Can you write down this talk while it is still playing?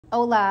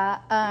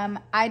Hola,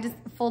 I just,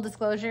 full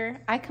disclosure,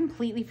 I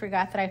completely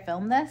forgot that I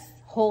filmed this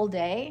whole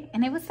day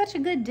and it was such a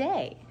good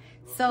day.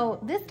 So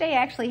this day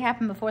actually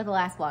happened before the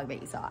last vlog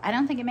that you saw. I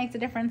don't think it makes a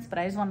difference, but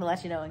I just wanted to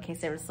let you know in case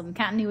there was some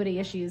continuity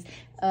issues.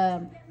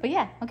 But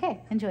yeah,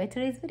 okay, enjoy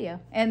today's video.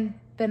 And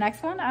the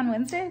next one on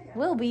Wednesday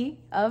will be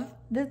of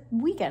the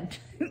weekend.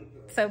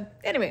 So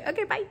anyway,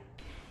 okay, bye.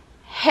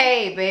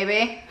 Hey,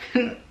 baby.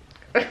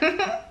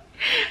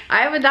 I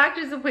have a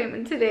doctor's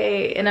appointment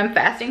today and I'm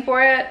fasting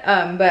for it,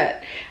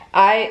 but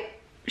I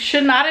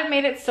should not have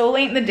made it so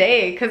late in the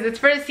day because it's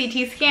for a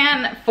CT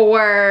scan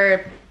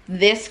for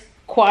this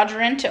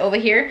quadrant over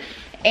here,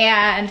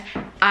 and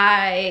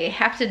I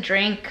have to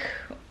drink,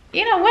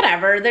 you know,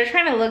 whatever. They're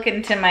trying to look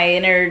into my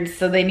innards,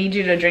 so they need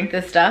you to drink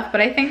this stuff,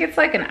 but I think it's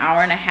like an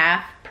hour and a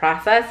half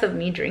process of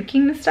me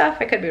drinking the stuff.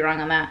 I could be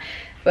wrong on that,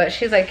 but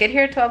she's like, get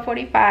here at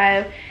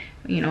 12:45,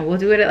 you know, we'll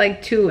do it at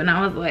like 2, and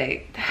I was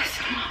like, that's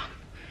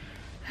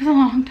a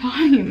long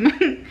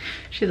time.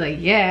 She's like,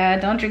 yeah,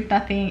 don't drink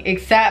nothing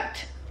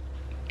except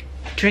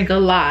drink a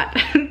lot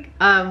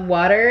of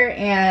water.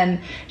 And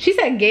she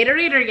said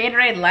Gatorade or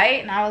Gatorade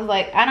Light, and I was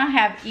like, I don't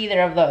have either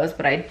of those,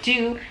 but I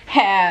do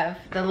have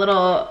the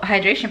little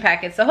hydration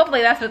packet, so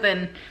hopefully that's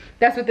within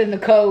the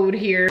code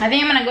here. I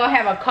think I'm gonna go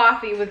have a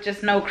coffee with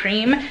just no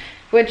cream,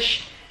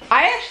 which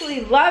I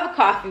actually love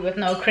coffee with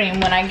no cream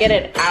when I get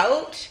it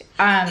out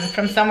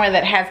from somewhere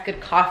that has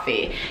good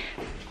coffee,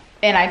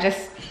 and I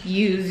just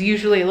use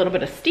usually a little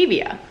bit of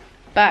stevia.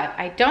 But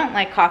I don't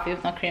like coffee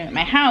with no cream at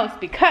my house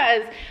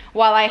because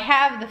while I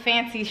have the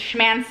fancy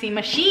schmancy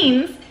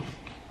machines,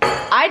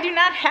 I do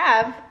not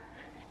have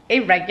a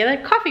regular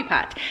coffee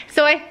pot.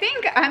 So I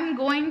think I'm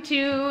going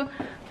to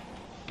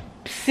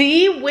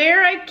see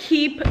where I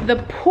keep the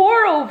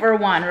pour over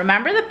one.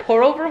 Remember the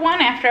pour over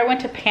one after I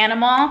went to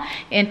Panama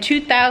in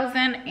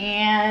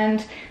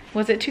 2018?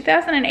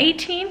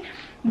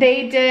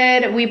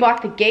 We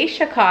bought the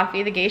geisha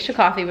coffee,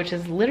 which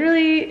is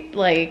literally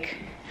like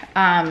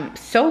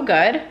so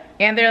good.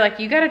 And they're like,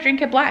 you gotta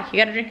drink it black,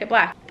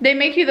 They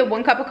make you the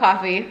 1 cup of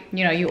coffee,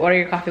 you know, you order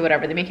your coffee,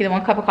 whatever. They make you the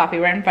 1 cup of coffee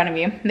right in front of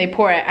you. They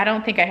pour it. I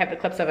don't think I have the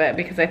clips of it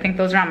because I think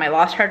those are on my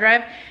lost hard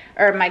drive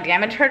or my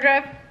damaged hard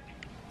drive.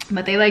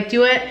 But they like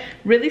do it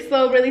really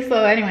slow, really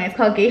slow. Anyway, it's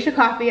called geisha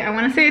coffee. I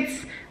wanna say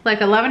it's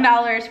like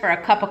 $11 for a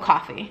cup of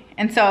coffee.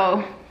 And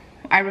so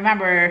I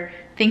remember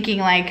thinking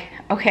like,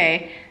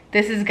 okay,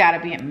 this has got to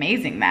be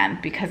amazing then,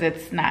 because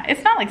it's not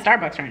like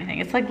Starbucks or anything.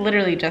 It's like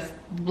literally just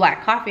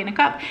black coffee in a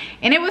cup.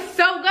 And it was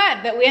so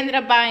good that we ended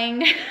up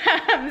buying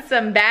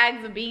some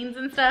bags of beans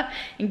and stuff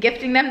and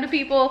gifting them to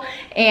people.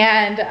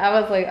 And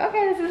I was like,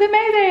 okay, this is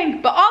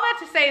amazing. But all that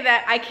to say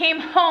that I came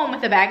home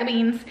with a bag of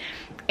beans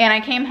and I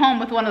came home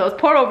with one of those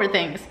pour over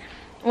things.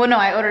 Well, no,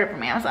 I ordered it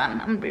from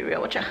Amazon. I'm gonna be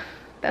real with you.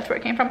 That's where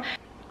it came from.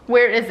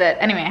 Where is it?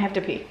 Anyway, I have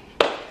to pee.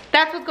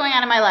 That's what's going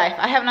on in my life.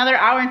 I have another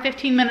hour and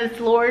 15 minutes,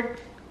 Lord.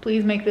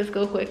 Please make this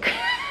go quick.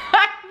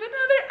 I have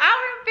another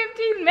hour and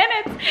 15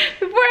 minutes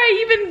before I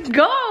even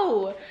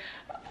go.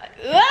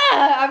 Ugh,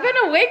 I've been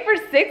awake for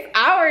 6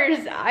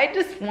 hours. I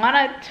don't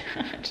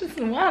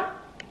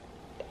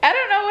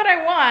know what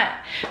I want.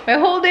 My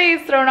whole day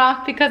is thrown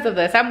off because of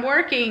this. I'm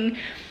working.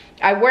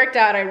 I worked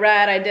out, I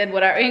read, I did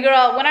whatever. And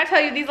girl, when I tell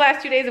you these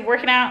last 2 days of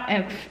working out,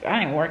 and I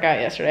didn't even work out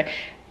yesterday.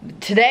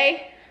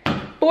 Today,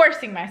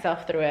 forcing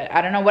myself through it. I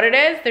don't know what it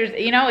is. There's,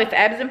 you know, it's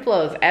ebbs and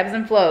flows.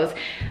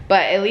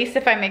 But at least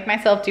if I make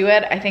myself do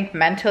it, I think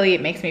mentally it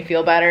makes me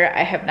feel better.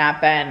 I have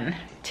not been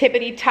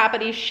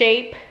tippity-toppity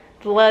shape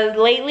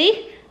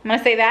lately. I'm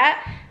gonna say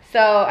that.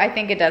 So I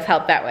think it does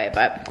help that way,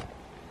 but all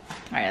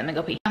right, let me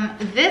go pee.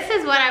 This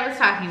is what I was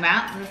talking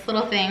about. This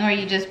little thing where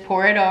you just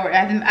pour it over.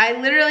 I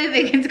literally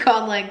think it's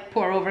called like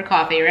pour over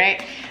coffee,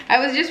 right?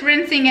 I was just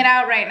rinsing it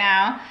out right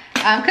now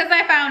because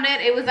I found it.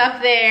 It was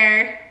up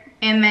there,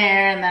 in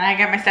there, and then I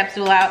got my step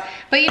stool out.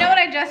 But you know what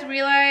I just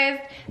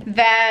realized?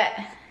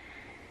 That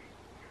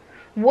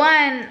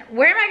one,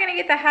 where am I gonna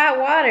get the hot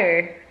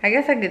water? I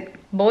guess I could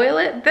boil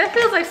it. That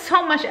feels like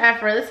so much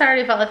effort. This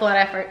already felt like a lot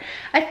of effort.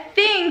 I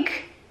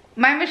think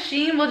my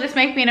machine will just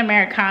make me an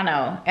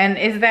Americano. And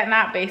is that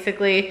not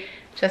basically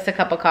just a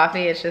cup of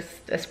coffee? It's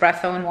just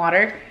espresso and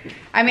water.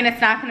 I mean,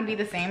 it's not gonna be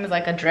the same as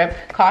like a drip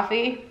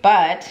coffee,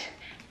 but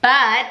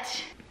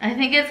I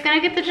think it's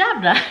gonna get the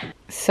job done.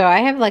 So I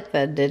have like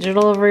the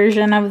digital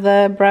version of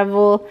the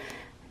Breville,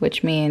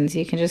 which means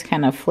you can just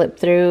kind of flip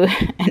through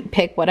and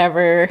pick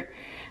whatever.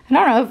 I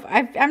don't know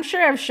if I'm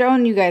sure I've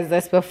shown you guys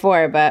this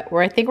before, but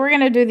I think we're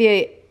gonna do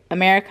the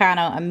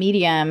Americano, a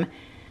medium,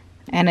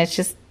 and it's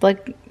just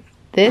like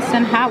this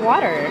and hot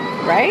water,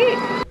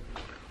 right?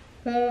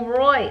 All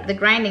right, the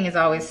grinding is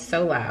always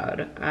so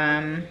loud.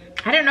 I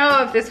don't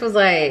know if this was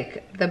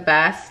like the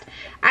best.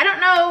 I don't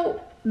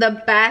know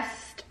the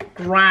best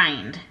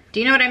grind. Do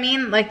you know what I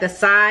mean? Like the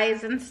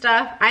size and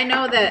stuff. I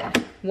know that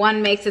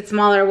one makes it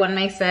smaller, one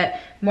makes it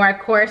more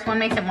coarse, one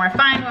makes it more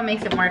fine, one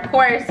makes it more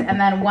coarse, and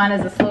then one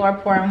is a slower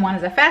pour and one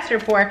is a faster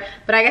pour.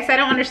 But I guess I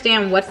don't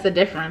understand what's the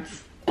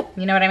difference.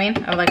 You know what I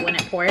mean? Of like when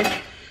it pours.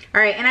 All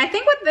right, and I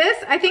think with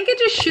this, I think it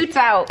just shoots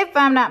out. If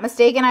I'm not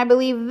mistaken, I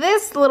believe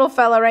this little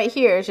fella right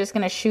here is just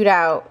gonna shoot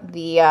out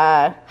the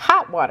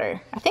hot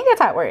water. I think that's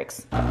how it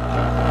works.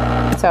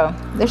 So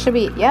this should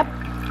be, yep,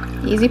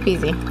 easy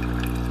peasy.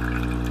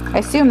 I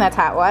assume that's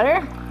hot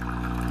water.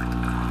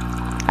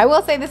 I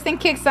will say this thing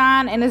kicks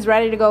on and is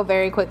ready to go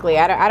very quickly.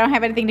 I don't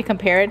have anything to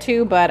compare it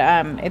to, but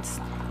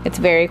it's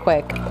very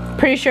quick.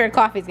 Pretty sure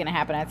coffee's gonna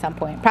happen at some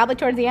point. Probably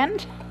towards the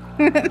end.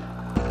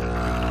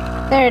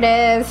 There it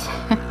is.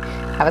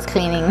 I was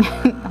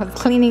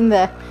cleaning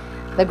the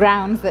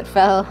grounds that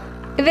fell.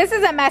 This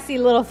is a messy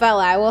little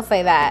fella, I will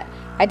say that.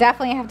 I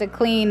definitely have to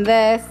clean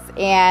this,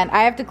 and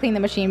I have to clean the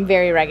machine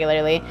very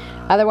regularly.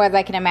 Otherwise,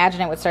 I can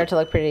imagine it would start to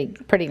look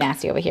pretty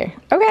nasty over here.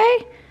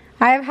 Okay,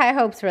 I have high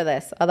hopes for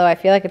this, although I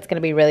feel like it's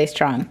gonna be really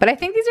strong. But I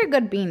think these are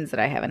good beans that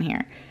I have in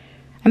here.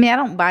 I mean, I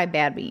don't buy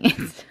bad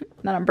beans,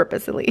 not on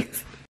purpose at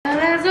least. Tale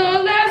as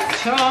old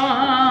as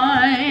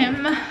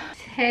time.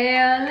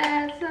 Tale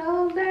as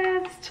old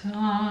as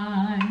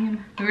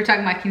time. We were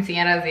talking about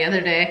quinceañeras the other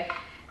day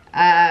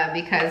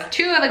because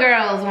two of the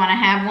girls want to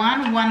have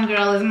one. One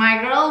girl is my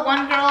girl,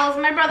 one girl is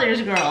my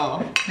brother's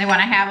girl. They want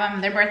to have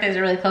them. Their birthdays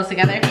are really close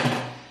together.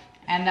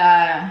 And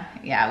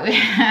yeah, we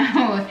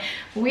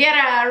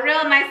had a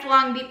real nice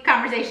long deep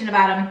conversation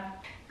about them.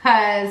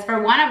 Cause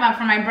for one of them,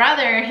 for my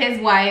brother, his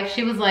wife,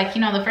 she was like,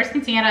 you know, the first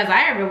quinceañeras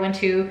I ever went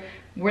to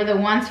were the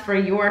ones for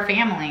your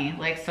family.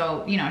 Like,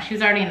 so, you know, she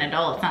was already an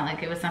adult. It's not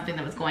like it was something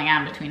that was going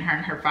on between her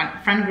and her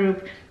friend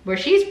group. Where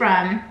she's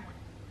from,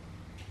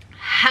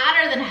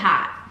 hotter than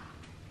hot.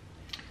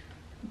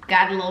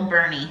 Got a little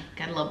burny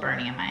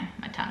in my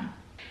tongue.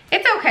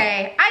 It's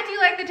okay. I do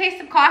like the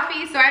taste of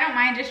coffee, so I don't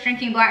mind just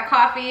drinking black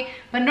coffee.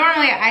 But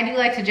normally I do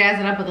like to jazz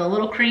it up with a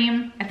little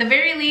cream. At the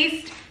very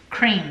least,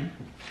 cream.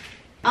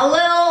 A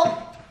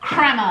little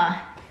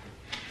crema.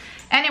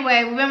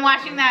 Anyway, we've been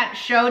watching that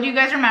show. Do you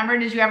guys remember?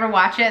 Did you ever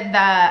watch it?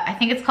 I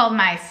think it's called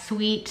My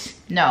Sweet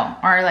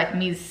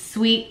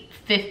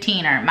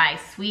 15 or My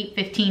Sweet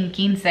 15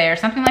 Quince or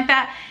something like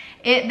that.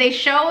 They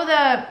show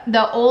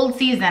the old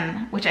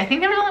season, which I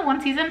think there was only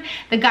one season.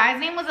 The guy's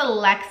name was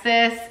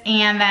Alexis,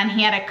 and then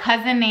he had a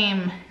cousin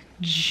named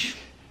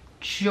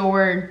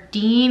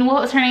Jordine.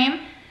 What was her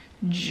name?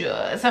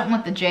 Something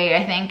with the J,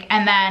 I think.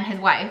 And then his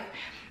wife.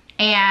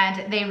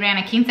 And they ran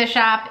a quince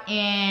shop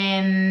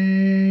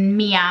in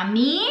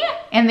Miami,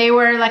 and they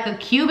were like a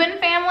Cuban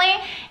family,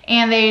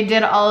 and they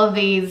did all of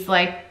these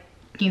like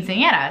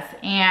quinceañeras.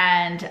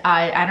 And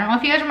I don't know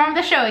if you guys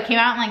remember the show. It came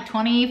out in like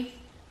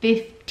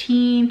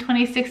 2015,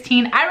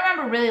 2016. I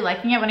remember really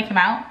liking it when it came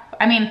out.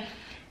 I mean,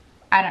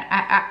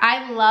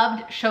 I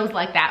loved shows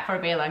like that for a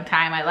very long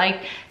time. I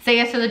liked Say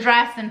Yes to the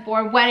Dress and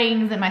Four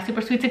Weddings and My Super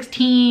Sweet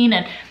 16,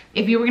 and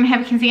if you were gonna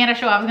have a quinceañera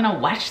show, I was gonna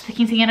watch the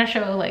quinceañera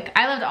show. Like,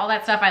 I loved all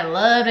that stuff. I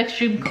loved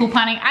extreme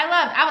couponing.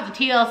 I was a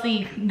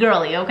TLC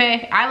girly,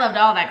 okay? I loved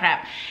all that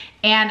crap.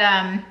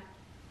 And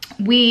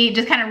we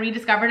just kind of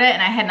rediscovered it,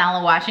 and I had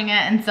Nala watching it.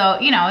 And so,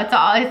 you know,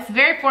 it's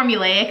very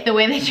formulaic, the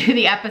way they do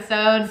the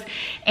episodes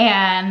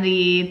and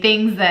the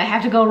things that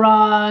have to go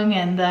wrong,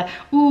 and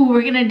ooh,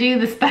 we're gonna do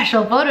the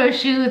special photo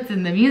shoots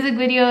and the music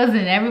videos,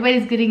 and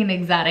everybody's getting an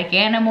exotic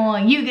animal,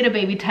 and you get a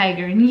baby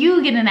tiger, and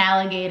you get an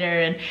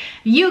alligator, and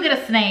you get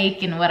a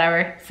snake, and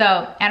whatever. So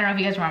I don't know if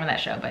you guys remember that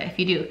show, but if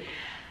you do,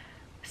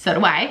 so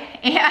do I.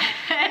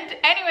 And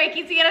anyway,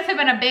 quinceañeras have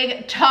been a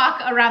big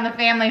talk around the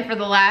family for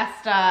the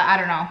last, I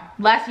don't know,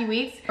 last few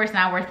weeks. Of course,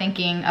 now we're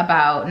thinking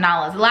about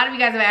Nala's. A lot of you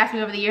guys have asked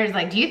me over the years,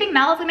 like, do you think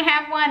Nala's gonna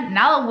have one?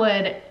 Nala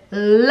would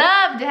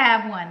love to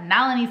have one.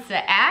 Nala needs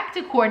to act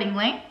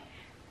accordingly,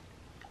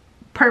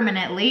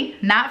 permanently,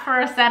 not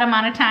for a set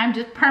amount of time,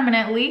 just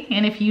permanently.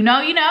 And if you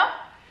know, you know.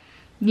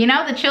 You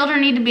know, the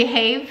children need to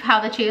behave how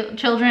the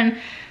children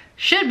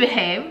should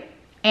behave.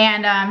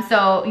 And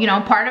so, you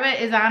know, part of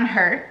it is on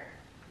her.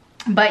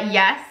 But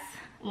yes,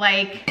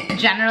 like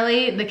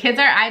generally the kids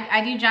are,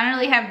 I do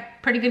generally have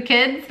pretty good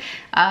kids.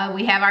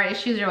 We have our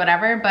issues or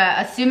whatever,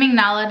 but assuming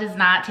Nala does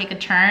not take a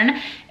turn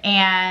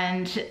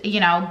and, you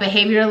know,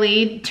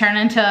 behaviorally turn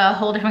into a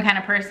whole different kind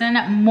of person,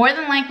 more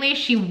than likely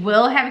she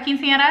will have a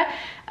quinceañera.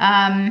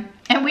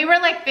 And we were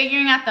like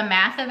figuring out the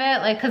math of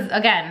it, like, cause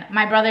again,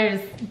 my brother's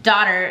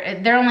daughter,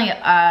 they're only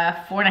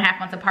 4.5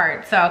 months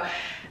apart. So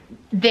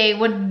they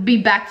would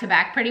be back to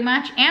back pretty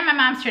much. And my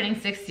mom's turning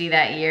 60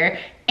 that year.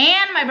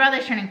 And my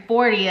brother's turning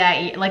 40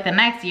 that year, like the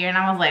next year. And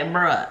I was like,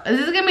 bruh, this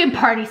is gonna be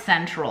party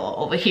central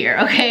over here,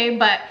 okay?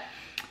 But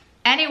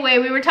anyway,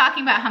 we were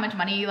talking about how much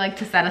money you like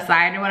to set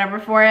aside or whatever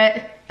for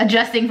it.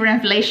 Adjusting for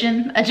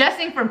inflation,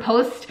 adjusting for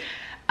post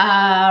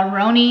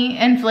Roni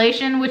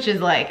inflation, which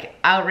is like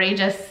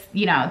outrageous.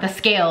 You know, the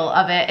scale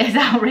of it is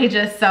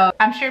outrageous. So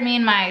I'm sure me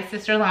and my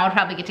sister-in-law would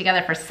probably get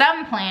together for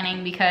some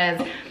planning,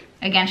 because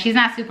again, she's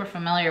not super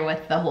familiar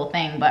with the whole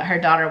thing, but her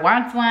daughter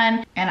wants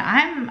one, and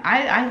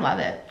I love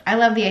it. I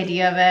love the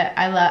idea of it.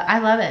 I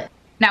love it.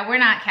 Now, we're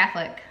not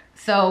Catholic,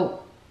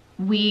 so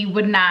we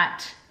would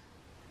not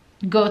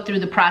go through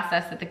the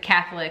process that the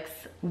Catholics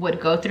would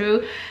go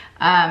through.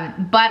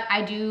 But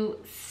I do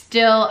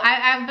still,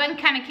 I've been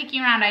kind of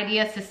kicking around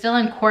ideas to still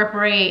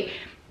incorporate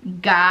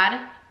God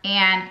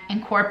and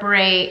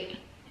incorporate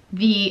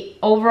the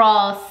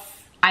overall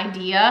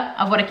idea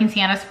of what a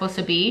quinceañera is supposed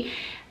to be,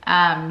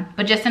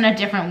 but just in a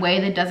different way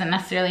that doesn't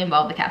necessarily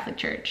involve the Catholic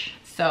Church.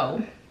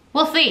 So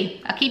we'll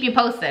see. I'll keep you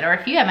posted, or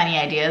if you have any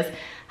ideas,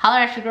 holler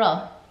at your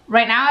girl.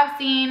 Right now I've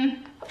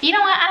seen, you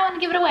know what, I don't want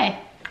to give it away.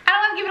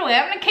 I'm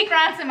gonna kick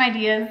around some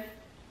ideas,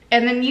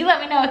 and then you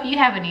let me know if you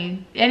have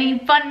any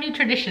fun new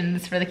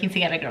traditions for the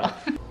quinceañera girl.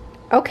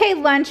 Okay,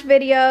 lunch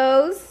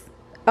videos.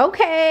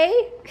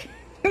 Okay.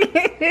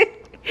 This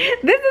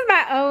is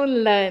my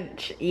own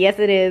lunch. Yes,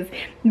 it is.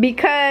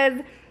 Because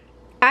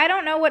I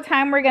don't know what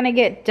time we're gonna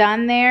get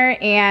done there,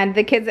 and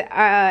the kids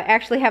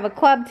actually have a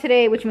club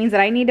today, which means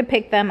that I need to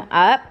pick them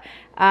up.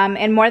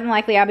 And more than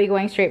likely I'll be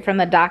going straight from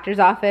the doctor's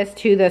office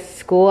to the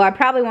school. I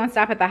probably won't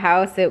stop at the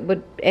house.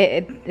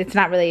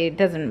 It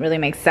doesn't really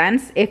make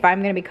sense if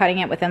I'm gonna be cutting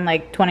it within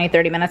like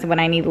 20-30 minutes of when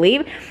I need to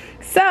leave.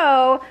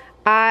 So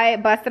I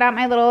busted out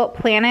my little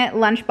Planet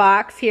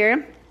Lunchbox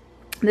here.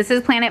 This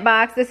is Planet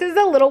Box. This is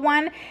the little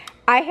one.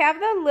 I have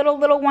the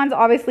little ones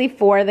obviously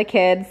for the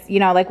kids, you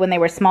know, like when they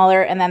were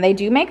smaller, and then they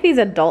do make these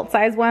adult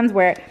size ones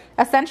where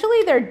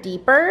essentially they're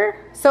deeper.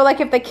 So like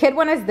if the kid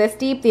one is this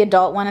deep, the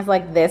adult one is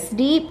like this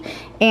deep,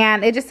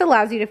 and it just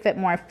allows you to fit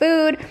more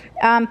food.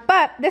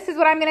 But this is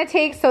what I'm gonna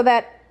take so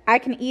that I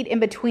can eat in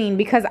between,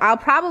 because I'll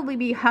probably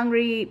be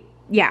hungry.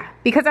 Yeah,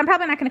 because I'm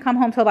probably not gonna come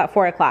home till about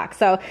 4 o'clock.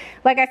 So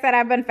like I said,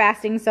 I've been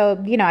fasting,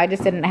 so you know, I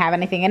just didn't have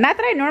anything. And not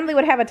that I normally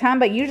would have a ton,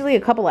 but usually a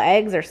couple of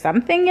eggs or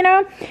something, you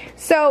know?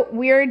 So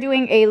we're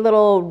doing a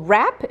little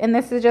wrap, and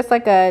this is just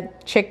like a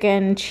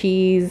chicken,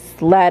 cheese,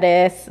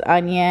 lettuce,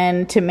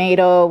 onion,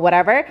 tomato,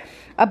 whatever.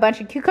 A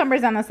bunch of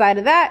cucumbers on the side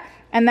of that.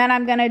 And then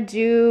I'm gonna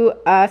do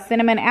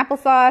cinnamon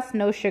applesauce,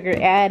 no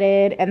sugar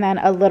added, and then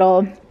a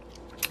little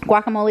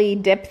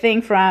guacamole dip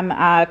thing from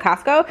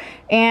Costco.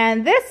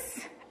 And this,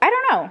 I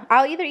don't know,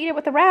 I'll either eat it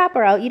with the wrap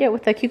or I'll eat it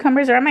with the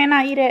cucumbers, or I might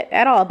not eat it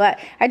at all, but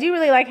I do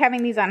really like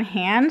having these on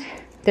hand.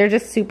 They're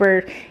just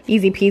super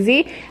easy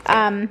peasy.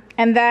 And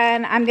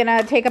then I'm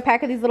gonna take a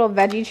pack of these little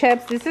veggie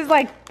chips. This is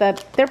like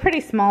they're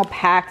pretty small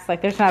packs,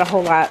 like there's not a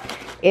whole lot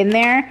in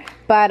there,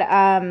 but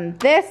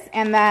this,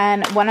 and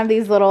then one of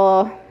these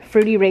little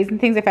fruity raisin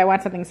things if I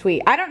want something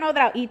sweet. I don't know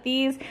that I'll eat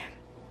these,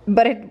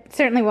 but it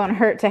certainly won't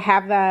hurt to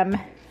have them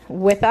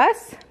with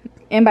us.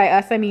 And by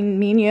us, I mean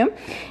me and you.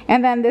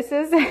 And then this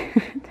is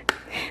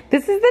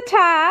this is the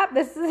top.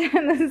 This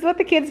is what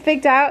the kids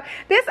picked out.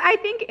 This, I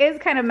think, is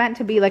kind of meant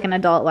to be like an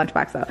adult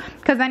lunchbox though,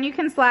 because then you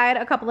can slide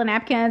a couple of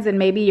napkins and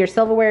maybe your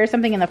silverware or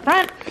something in the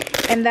front.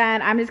 And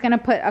then I'm just gonna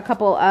put a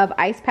couple of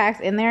ice packs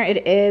in there.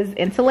 It is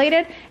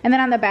insulated. And then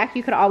on the back,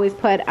 you could always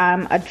put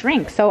a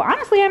drink. So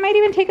honestly, I might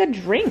even take a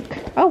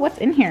drink. Oh, what's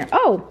in here?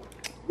 Oh,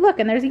 look,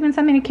 and there's even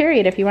something to carry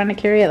it if you want to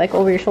carry it like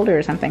over your shoulder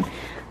or something.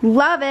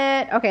 Love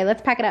it. Okay,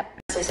 let's pack it up.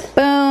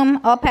 Boom,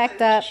 all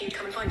packed up.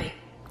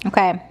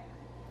 Okay,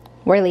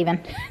 we're leaving.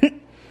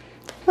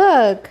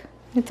 Look,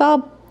 it's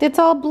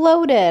all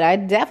bloated. I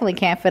definitely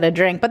can't fit a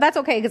drink, but that's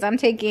okay because I'm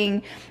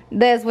taking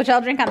this, which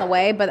I'll drink on the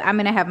way, but I'm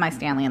gonna have my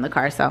Stanley in the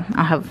car, so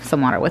I'll have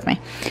some water with me.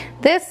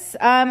 This,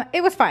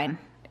 it was fine.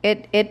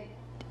 It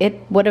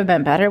would have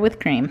been better with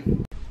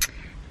cream.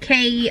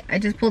 Okay, I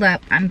just pulled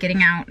up. I'm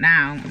getting out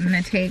now. I'm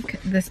gonna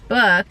take this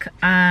book.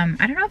 I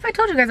don't know if I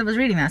told you guys I was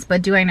reading this,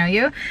 but Do I Know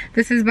You?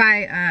 This is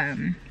by a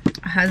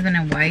husband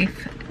and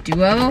wife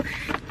duo.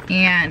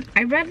 And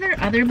I read their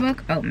other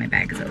book. Oh, my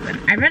bag is open.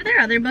 I read their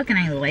other book and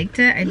I liked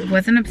it. I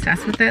wasn't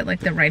obsessed with it.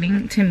 Like the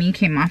writing to me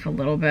came off a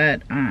little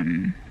bit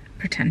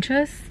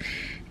pretentious.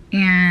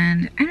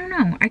 And I don't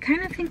know. I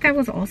kind of think that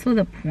was also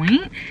the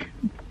point.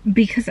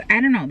 Because,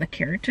 I don't know, the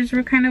characters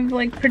were kind of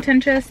like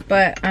pretentious,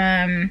 but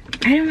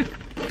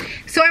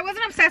so I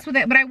wasn't obsessed with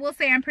it, but I will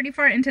say I'm pretty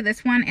far into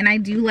this one and I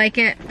do like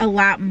it a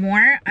lot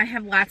more. I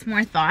have lots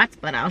more thoughts,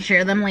 but I'll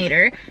share them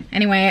later.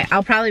 Anyway,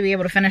 I'll probably be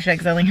able to finish it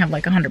because I only have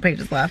like 100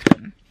 pages left.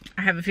 And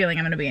I have a feeling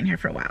I'm gonna be in here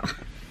for a while.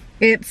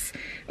 It's,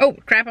 oh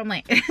crap, I'm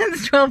late.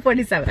 It's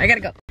 12:47, I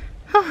gotta go.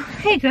 Oh,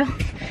 hey girl,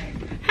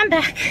 I'm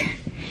back.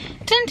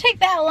 Didn't take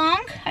that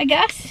long, I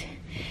guess.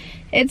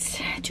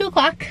 It's 2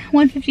 o'clock,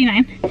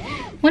 1:59.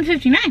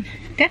 1:59,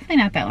 definitely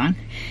not that long.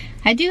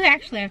 I do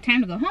actually have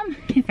time to go home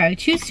if I would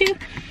choose to.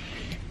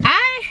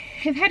 I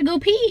have had to go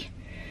pee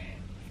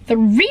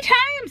 3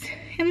 times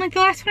in like the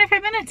last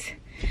 25 minutes.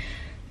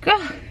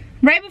 Girl,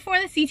 right before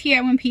the CT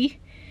I went pee.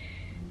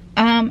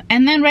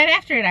 And then right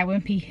after it I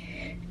went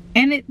pee.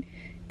 And it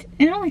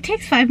only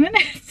takes 5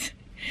 minutes.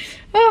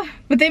 Oh,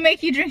 but they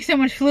make you drink so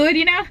much fluid,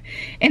 you know?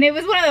 And it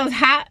was one of those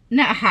hot,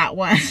 not hot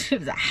ones. It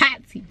was a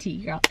hot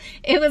CT, girl.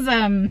 It was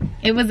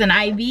an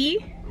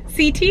IV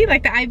CT,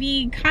 like the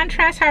IV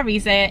contrast, however you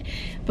say it.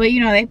 But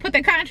you know, they put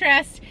the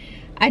contrast,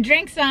 I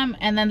drank some,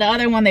 and then the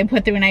other one they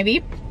put through an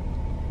IV.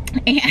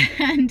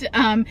 And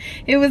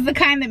it was the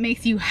kind that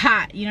makes you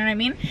hot, you know what I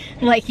mean?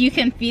 Like you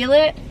can feel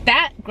it.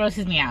 That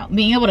grosses me out.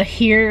 Being able to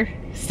hear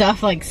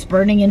stuff like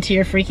spurting into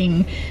your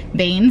freaking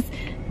veins.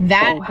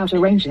 That, how to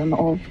arrange them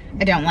all.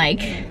 I don't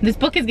like. This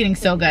book is getting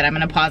so good. I'm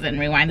gonna pause it and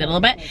rewind it a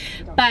little bit.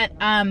 But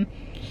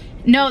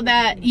No,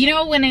 that, you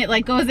know when it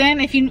like goes in,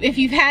 if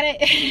you've had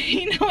it,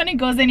 you know when it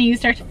goes in and you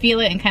start to feel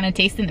it and kind of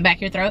taste it in the back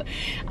of your throat,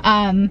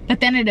 but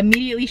then it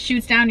immediately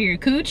shoots down to your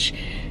cooch.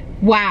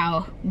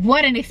 Wow,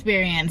 what an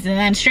experience. And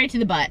then straight to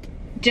the butt.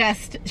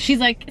 Just, she's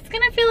like, it's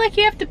gonna feel like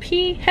you have to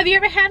pee. Have you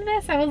ever had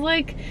this? I was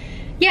like,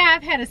 yeah,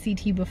 I've had a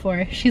CT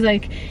before. She's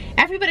like,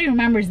 everybody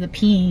remembers the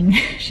peeing.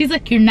 She's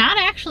like, you're not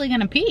actually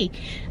gonna pee.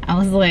 I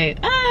was like,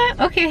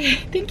 okay,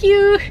 thank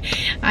you.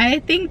 I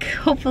think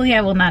hopefully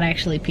I will not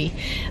actually pee.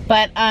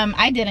 But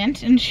I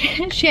didn't, and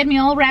she had me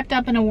all wrapped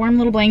up in a warm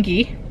little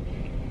blankie.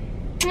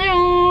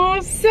 Oh,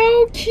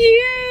 so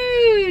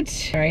cute.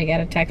 Sorry, I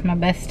gotta text my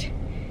best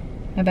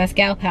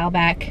gal pal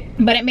back.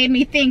 But it made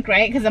me think,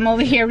 right? Because I'm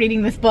over here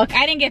reading this book.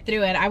 I didn't get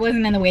through it. I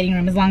wasn't in the waiting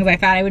room as long as I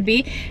thought I would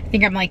be. I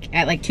think I'm like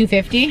at like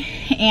 250.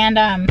 And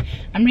I'm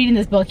reading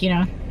this book, you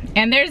know.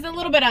 And there's a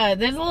little bit of,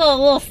 there's a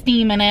little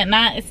steam in it.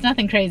 It's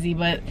nothing crazy,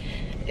 but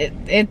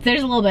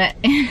there's a little bit.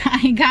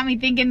 And it got me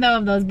thinking though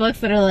of those books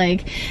that are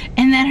like,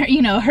 and then her,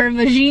 you know, her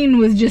vagine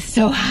was just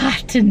so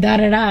hot and da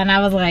da da. And I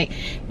was like,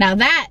 now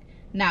that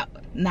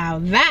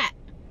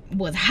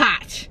was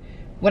hot.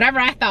 Whatever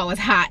I thought was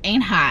hot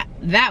ain't hot.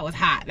 That was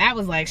hot. That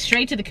was like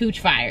straight to the cooch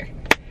fire.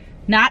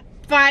 Not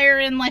fire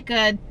in like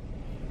a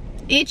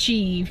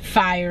itchy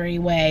fiery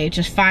way.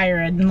 Just fire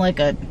in like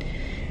a...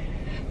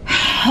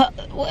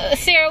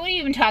 Sarah, what are you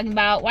even talking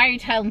about? Why are you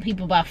telling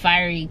people about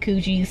fiery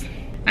coochies?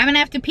 I'm gonna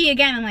have to pee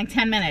again in like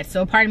 10 minutes.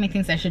 So a part of me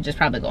thinks I should just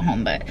probably go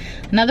home. But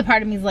another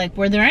part of me is like,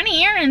 were there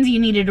any errands you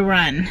needed to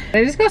run?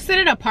 Did I just go sit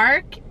at a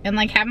park and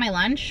like have my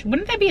lunch?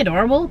 Wouldn't that be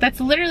adorable?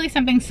 That's literally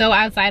something so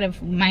outside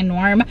of my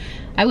norm.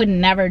 I would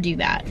never do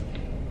that.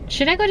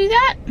 Should I go do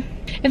that?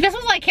 If this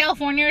was like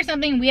California or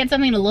something, we had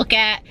something to look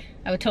at,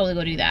 I would totally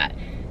go do that.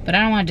 But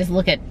I don't want to just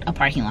look at a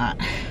parking lot.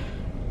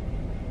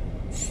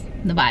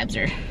 The vibes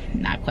are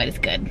not quite as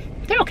good.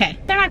 They're okay.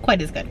 They're not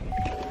quite as good.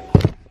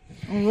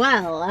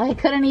 Well, I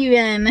couldn't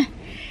even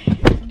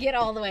get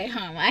all the way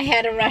home. I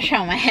had to rush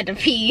home. I had to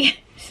pee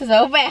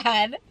so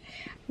bad.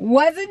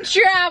 Wasn't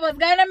sure I was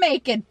gonna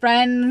make it,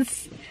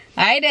 friends.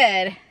 I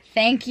did.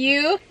 Thank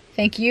you.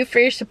 Thank you for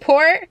your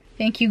support.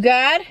 Thank you,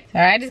 God.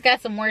 All right, I just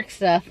got some work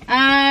stuff.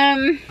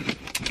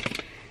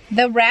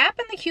 The wrap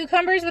and the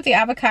cucumbers with the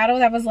avocado,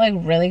 that was like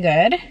really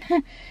good.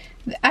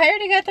 I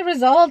already got the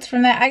results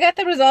from that. I got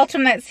the results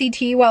from that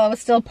CT while I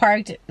was still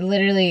parked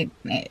literally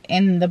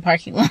in the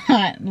parking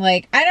lot.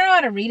 Like, I don't know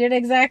how to read it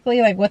exactly,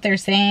 like what they're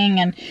saying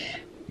and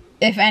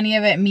if any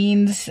of it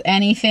means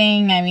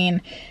anything. I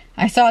mean,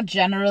 I saw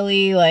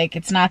generally like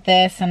it's not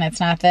this and it's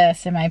not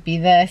this. It might be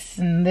this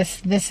and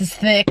this is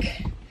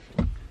thick.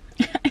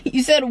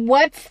 You said,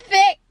 what's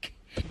thick?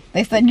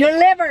 They said, your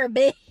liver,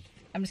 bitch.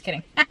 I'm just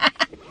kidding.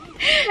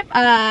 You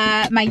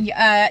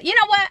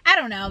know what? I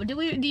don't know.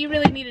 Do you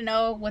really need to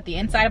know what the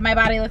inside of my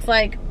body looks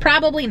like?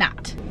 Probably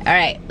not. All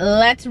right,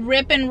 let's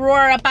rip and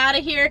roar up out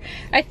of here.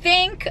 I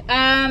think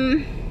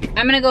I'm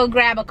gonna go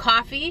grab a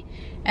coffee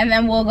and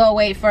then we'll go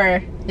wait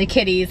for the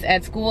kiddies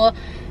at school.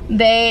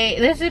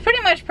 This is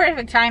pretty much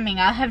perfect timing.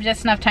 I'll have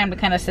just enough time to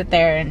kind of sit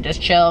there and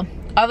just chill.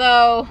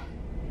 Although,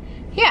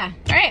 yeah.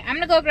 All right, I'm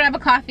gonna go grab a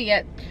coffee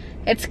at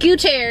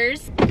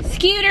Scooters.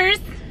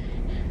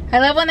 I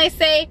love when they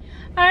say,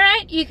 all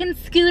right, you can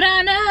scoot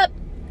on up.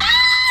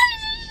 Ah,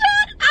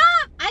 shut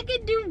up. I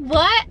could do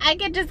what? I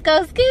could just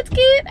go scoot.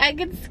 I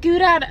could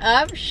scoot on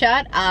up.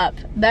 Shut up.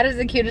 That is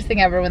the cutest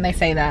thing ever when they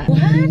say that. What?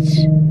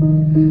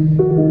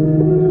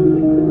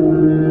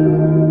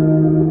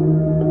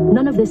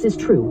 None of This Is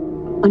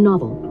True, a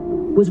novel,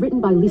 was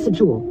written by Lisa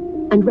Jewell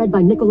and read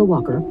by Nicola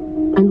Walker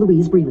and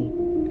Louise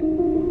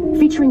Brealey.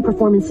 Featuring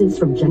performances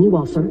from Jenny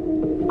Walser,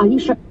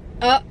 Aisha...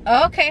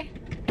 Okay.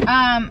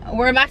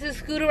 We're about to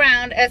scoot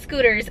around at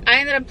Scooters. I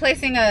ended up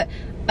placing a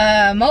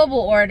mobile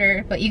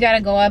order, but you gotta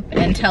go up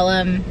and tell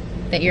them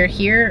that you're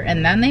here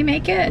and then they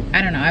make it.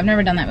 I don't know, I've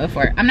never done that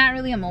before. I'm not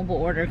really a mobile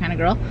order kind of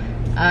girl.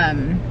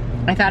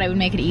 I thought it would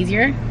make it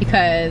easier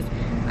because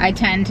I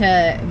tend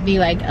to be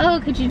like,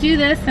 oh, could you do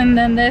this and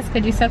then this?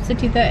 Could you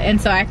substitute that? And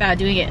so I thought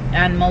doing it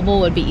on mobile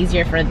would be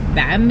easier for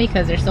them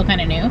because they're still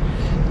kind of new.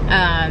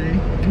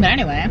 But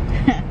anyway,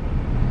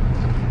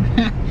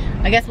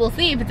 I guess we'll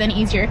see if it's any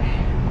easier.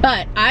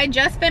 But I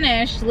just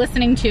finished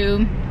listening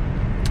to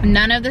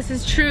None of This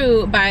Is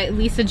True by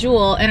Lisa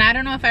Jewell, and I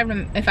don't know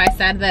if I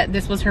said that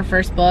this was her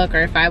first book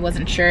or if I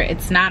wasn't sure.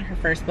 It's not her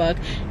first book,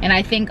 and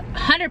I think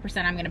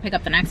 100% I'm gonna pick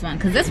up the next one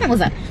because this one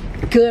was a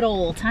good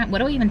old time. What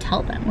do I even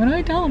tell them? What do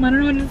I tell them? I don't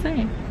know what to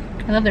say.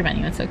 I love their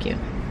menu. It's so cute.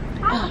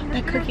 Oh,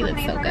 that cookie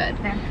looks so good.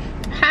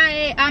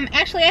 Hi.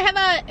 Actually, I have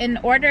an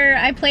order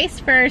I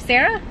placed for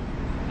Sarah.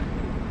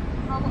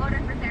 Mobile order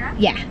for Sarah?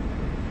 Yeah.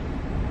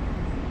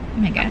 Oh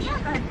my gosh. Yeah,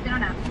 go ahead, sit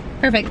on up.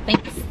 Perfect,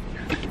 thanks.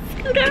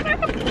 Scoot on up.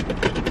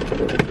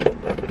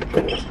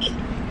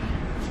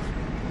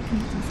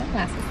 Some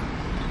sunglasses.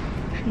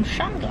 Some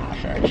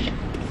sunglasses.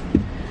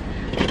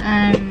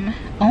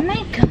 Oh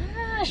my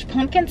gosh,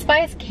 pumpkin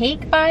spice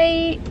cake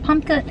by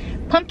pumpkin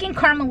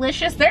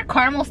caramelicious. Their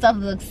caramel stuff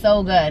looks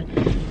so good.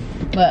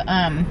 But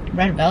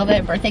red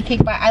velvet birthday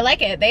cake by, I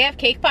like it. They have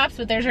cake pops,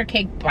 but theirs are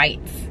cake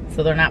bites.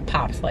 so they're not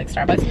pops like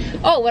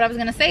Starbucks. Oh, what I was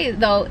gonna say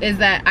though is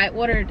that I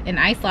ordered an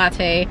iced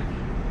latte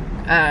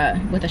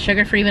with a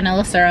sugar-free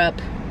vanilla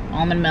syrup,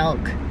 almond milk,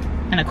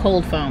 and a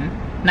cold foam.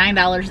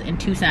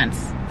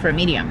 $9.02 for a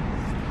medium.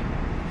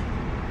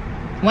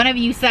 One of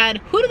you said,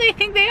 who do they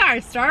think they are,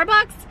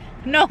 Starbucks?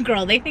 No,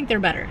 girl, they think they're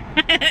better.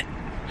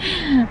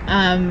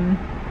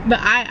 But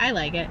I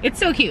like it. It's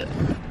so cute.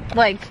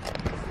 Like,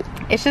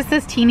 it's just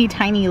this teeny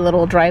tiny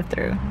little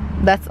drive-through.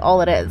 That's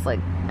all it is. Like,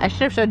 I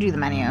should have showed you the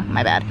menu,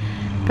 my bad.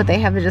 But they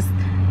have just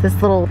this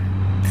little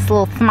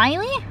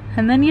smiley,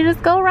 and then you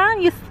just go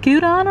around, you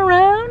scoot on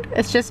around.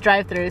 It's just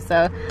drive-through,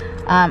 so.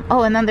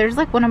 Oh, and then there's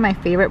like one of my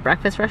favorite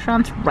breakfast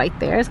restaurants right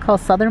there. It's called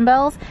Southern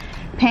Bells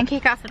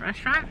Pancake House and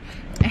Restaurant.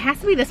 It has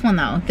to be this one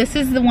though. This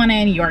is the one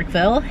in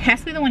Yorkville. It has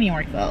to be the one in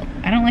Yorkville.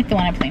 I don't like the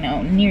one in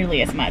Plano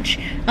nearly as much.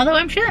 Although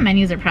I'm sure the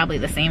menus are probably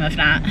the same, if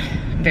not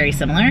very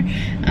similar.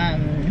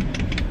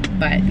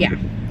 But yeah,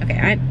 okay,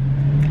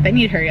 I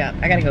need to hurry up.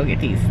 I gotta go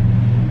get these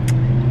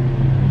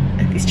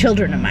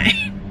children of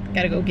mine.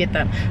 Gotta go get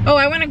them. Oh,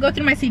 I wanna go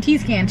through my CT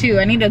scan too.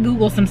 I need to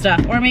Google some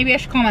stuff, or maybe I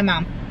should call my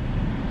mom.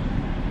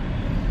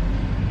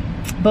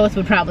 Both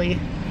would probably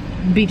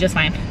be just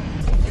fine.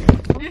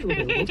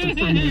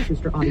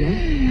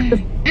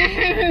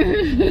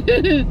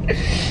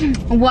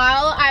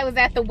 While I was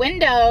at the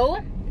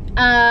window,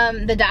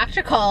 the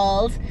doctor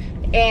called,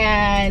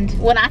 and,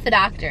 well, not the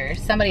doctor,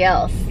 somebody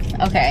else,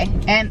 okay?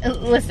 And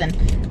listen,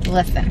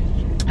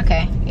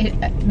 okay?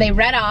 They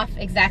read off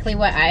exactly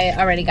what I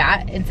already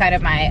got inside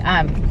of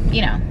my,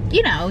 you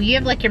know, you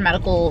have like your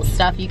medical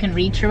stuff you can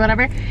reach or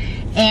whatever.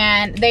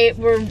 And they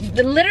were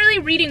literally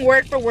reading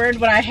word for word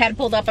what I had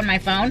pulled up on my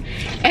phone.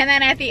 And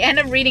then at the end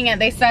of reading it,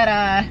 they said,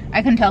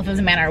 I couldn't tell if it was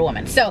a man or a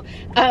woman. So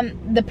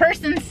the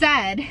person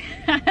said,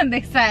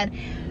 they said,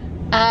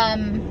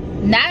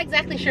 not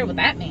exactly sure what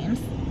that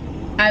means.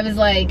 I was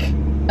like,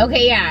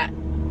 okay, yeah,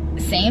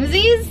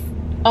 samesies?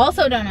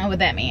 Also don't know what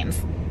that means.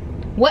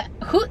 What,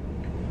 who,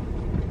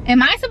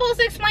 am I supposed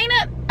to explain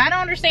it? I don't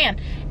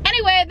understand.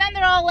 Anyway, then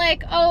they're all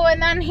like, oh,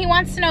 and then he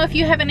wants to know if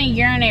you have any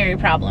urinary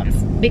problems.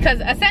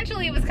 Because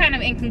essentially it was kind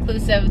of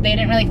inconclusive. They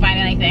didn't really find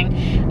anything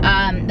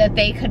that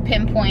they could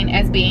pinpoint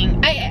as being,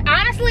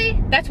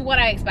 honestly, that's what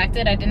I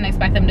expected. I didn't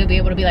expect them to be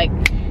able to be like,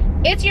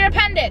 it's your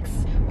appendix,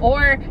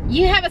 or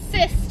you have a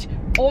cyst,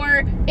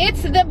 or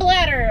it's the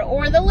bladder,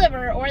 or the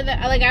liver, or the,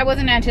 like, I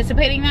wasn't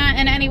anticipating that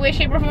in any way,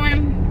 shape, or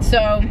form.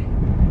 So,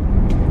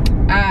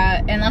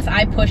 unless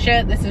I push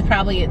it, this is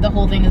probably, the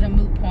whole thing is a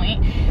moot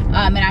point.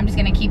 And I'm just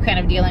gonna keep kind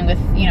of dealing with,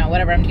 you know,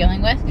 whatever I'm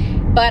dealing with.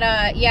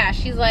 But yeah,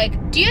 she's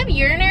like, do you have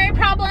urinary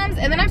problems?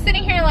 And then I'm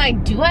sitting here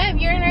like, do I have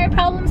urinary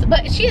problems?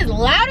 But she is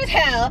loud as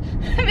hell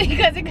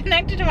because it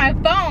connected to my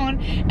phone.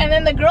 And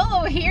then the girl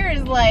over here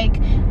is like,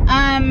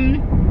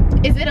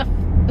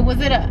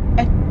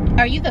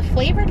 are you the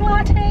flavored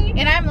latte?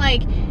 And I'm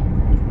like,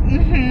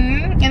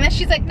 and then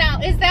she's like, now,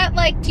 is that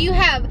like,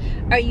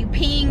 are you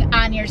peeing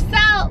on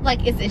yourself?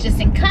 Like, is it just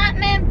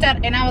incontinent?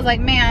 And I was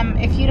like, ma'am,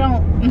 if you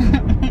don't,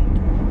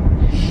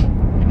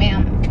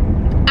 ma'am,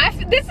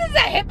 this is a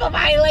HIPAA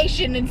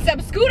violation in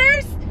some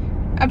scooters.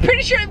 I'm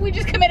pretty sure we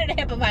just committed a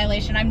HIPAA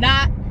violation. I'm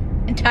not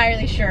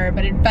entirely sure,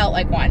 but it felt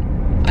like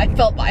one. I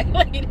felt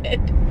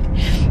violated.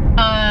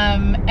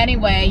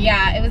 Anyway,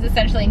 yeah, it was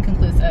essentially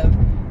inconclusive.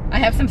 I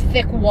have some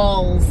thick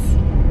walls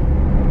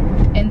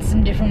in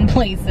some different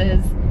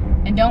places.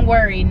 And don't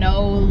worry,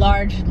 no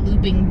large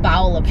looping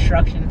bowel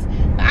obstructions.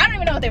 I don't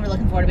even know what they were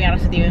looking for, to be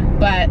honest with you.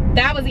 But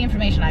that was the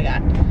information I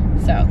got.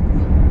 So,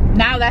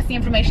 now that's the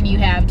information you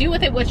have. Do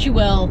with it what you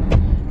will.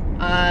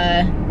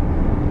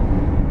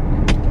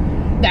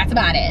 That's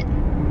about it.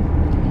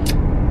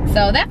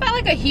 So that felt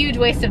like a huge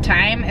waste of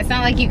time. It's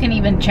not like you can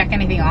even check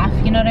anything off,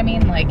 you know what I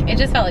mean? Like, it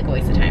just felt like a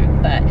waste of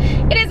time. But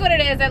it is what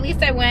it is. At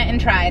least I went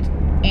and tried.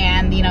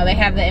 And, you know, they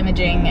have the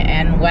imaging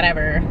and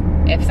whatever.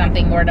 If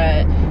something were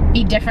to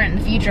be different in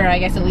the future, I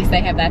guess at least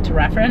they have that to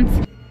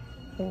reference.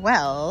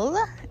 Well,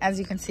 as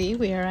you can see,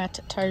 we are at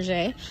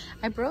Target.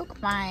 I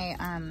broke my,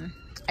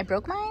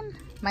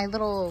 my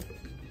little,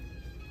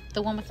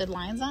 the one with the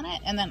lines on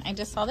it. And then I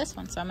just saw this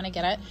one, so I'm going to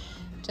get it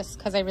just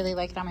because I really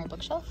like it on my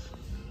bookshelf.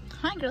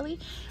 Hi, girly.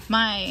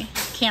 My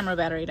camera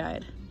battery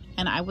died.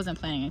 And I wasn't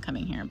planning on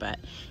coming here, but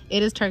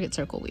it is Target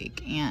Circle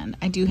Week, and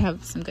I do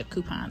have some good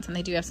coupons, and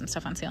they do have some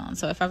stuff on sale. And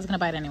so if I was going to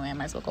buy it anyway, I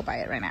might as well go buy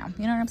it right now.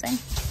 You know what I'm saying?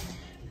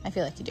 I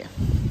feel like you do.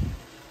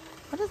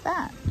 What is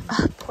that?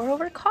 Oh, pour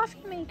over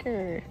coffee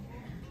maker.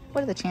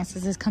 What are the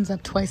chances this comes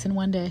up twice in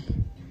one day?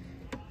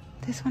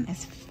 This one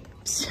is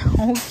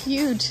so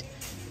cute.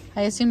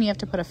 I assume you have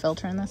to put a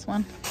filter in this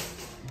one.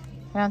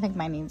 I don't think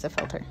mine needs a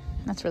filter.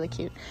 That's really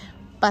cute.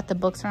 But the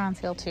books are on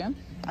sale too,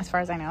 as far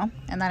as I know,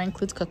 and that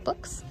includes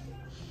cookbooks,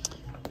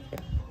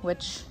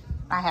 which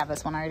I have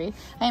this one already.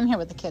 I am here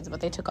with the kids,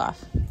 but they took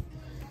off.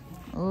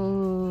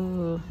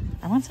 Ooh,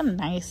 I want some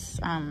nice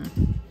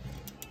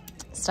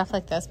stuff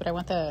like this, but I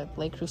want the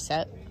Le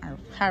Creuset, or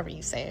however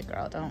you say it,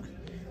 girl. Don't.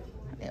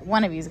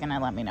 One of you is gonna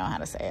let me know how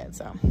to say it,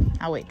 so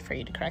I'll wait for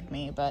you to correct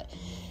me. But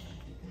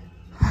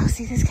oh,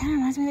 see, this kind of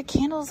reminds me of the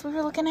candles we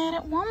were looking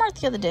at Walmart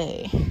the other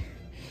day.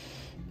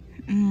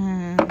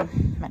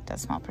 That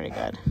does smell pretty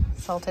good.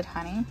 Salted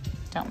honey.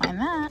 Don't mind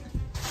that.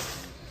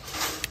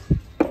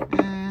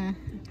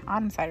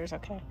 Autumn cider's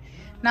okay.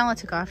 Nala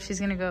took off. She's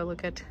gonna go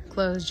look at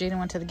clothes. Jaden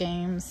went to the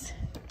games.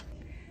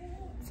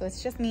 So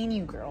it's just me and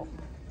you, girl.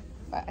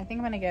 But I think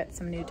I'm gonna get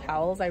some new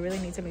towels. I really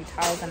need some new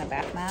towels and a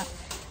bath mat.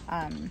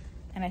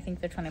 And I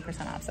think they're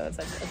 20% off. So it's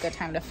like a good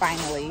time to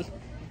finally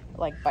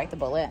like bite the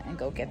bullet and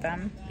go get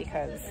them,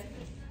 because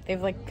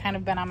they've like kind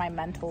of been on my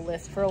mental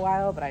list for a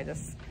while, but I'm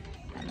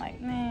like,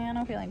 nah, I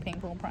don't feel like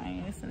paying full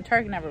price. And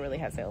Target never really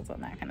has sales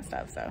on that kind of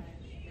stuff, so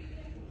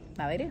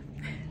now they do.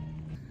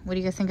 What do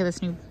you guys think of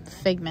this new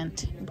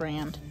Figment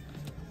brand?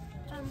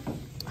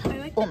 I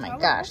like Oh my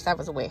gosh, that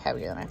was way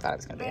heavier than I thought it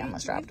was gonna be. I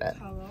almost dropped it.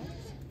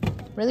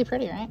 Really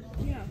pretty, right?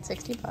 Yeah.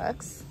 60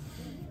 bucks.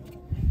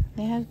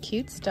 They have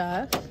cute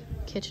stuff.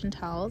 Kitchen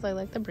towels. I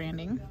like the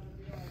branding.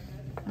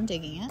 I'm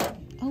digging it.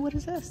 Oh, what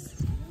is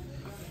this?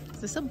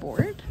 Is this a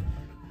board?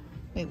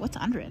 Wait, what's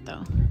under it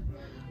though?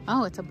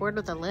 Oh, it's a board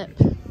with a lip.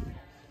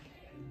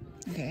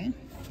 Okay.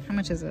 How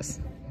much is this?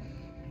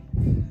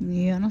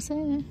 Yeah, I don't say.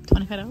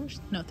 $25?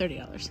 No,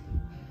 $30.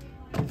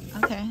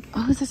 Okay.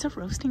 Oh, is this a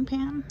roasting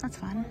pan? That's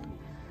fun.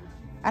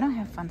 I don't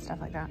have fun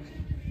stuff like that.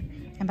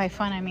 And by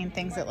fun, I mean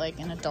things that like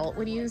an adult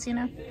would use, you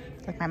know?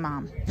 Like my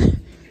mom.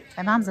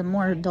 My mom's a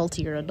more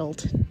adultier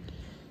adult.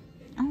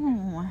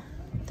 Oh,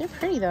 they're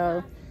pretty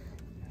though.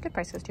 Good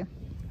prices too.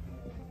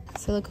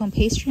 Silicone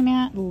pastry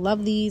mat.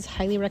 Love these.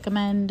 Highly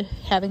recommend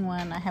having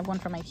one. I have one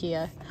from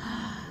IKEA.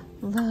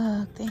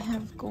 Look, they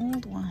have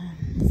gold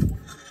ones.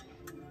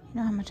 You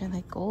know how much I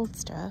like gold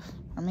stuff.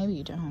 Or maybe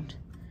you don't.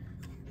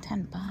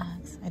 10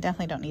 bucks. I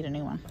definitely don't need a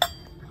new one.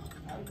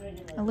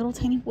 A little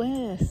tiny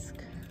whisk.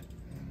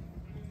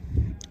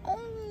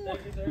 Oh,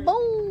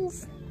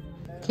 bowls.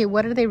 Okay,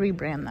 what did they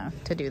rebrand though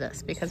to do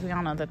this? Because we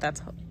all know that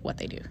that's what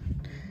they do.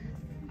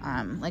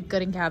 Like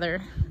Good and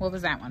Gather. What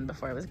was that one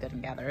before it was Good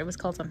and Gather? It was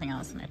called something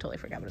else and I totally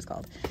forgot what it's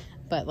called.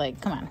 But like,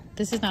 come on.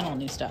 This is not all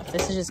new stuff.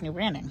 This is just new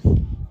branding.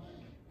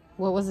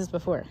 What was this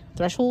before?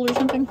 Threshold or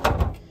something?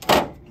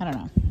 I don't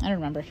know. I don't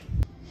remember.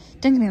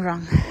 Don't get me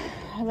wrong.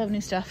 I love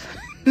new stuff.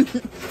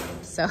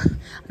 So I'm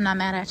not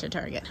mad at you,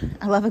 Target.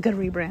 I love a good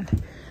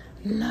rebrand.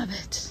 Love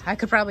it. I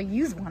could probably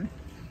use one.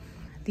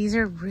 These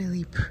are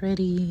really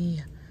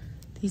pretty.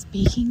 These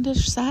baking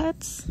dish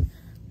sets.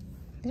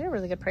 These are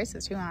really good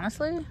prices too,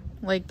 honestly.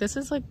 Like this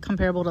is like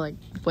comparable to like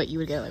what you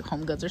would get at like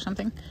Home Goods or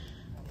something.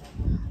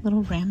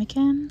 Little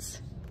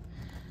ramekins.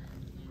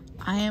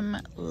 I am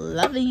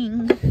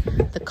loving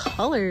the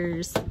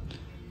colors.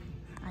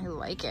 I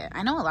like it.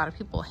 I know a lot of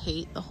people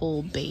hate the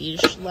whole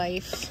beige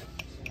life.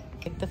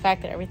 Like the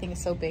fact that everything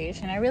is so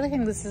beige. And I really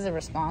think this is a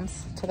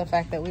response to the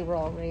fact that we were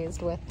all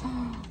raised with,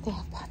 oh, they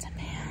have pots and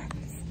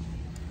pans.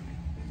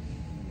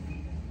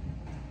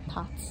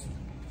 Pots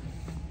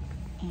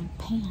and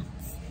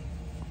pans.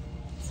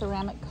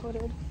 Ceramic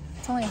coated.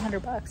 It's only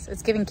 100 bucks.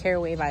 It's giving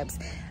Caraway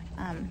vibes.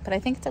 But I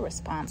think it's a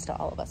response to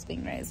all of us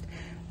being raised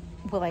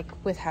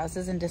with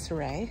houses in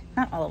disarray.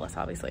 Not all of us,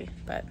 obviously,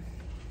 but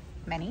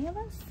many of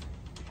us.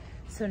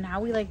 So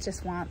now we like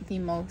just want the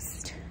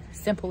most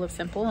simple of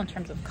simple in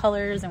terms of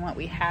colors and what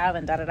we have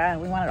and da-da-da.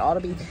 And we want it all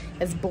to be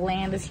as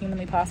bland as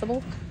humanly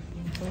possible.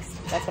 At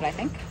least that's what I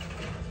think.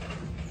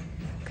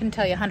 Couldn't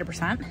tell you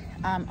 100%.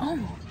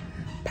 Oh,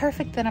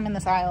 perfect that I'm in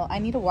this aisle. I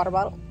need a water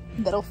bottle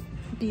that'll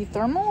be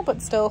thermal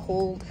but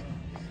still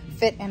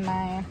fit in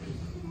my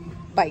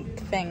bike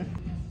thing.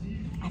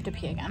 I have to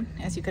pee again,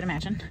 as you could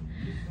imagine.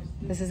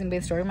 This is gonna be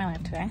the story of my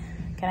life today.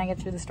 Can I get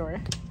through the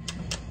store?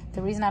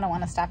 The reason I don't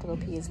want to stop to go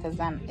pee is because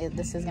then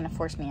this is gonna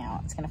force me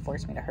out. It's gonna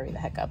force me to hurry the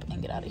heck up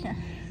and get out of here.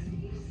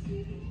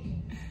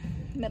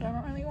 But I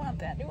don't really want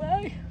that, do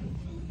I?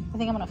 I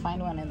think I'm gonna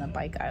find one in the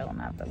bike aisle,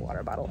 not the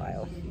water bottle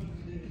aisle,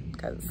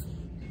 because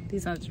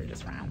these ones are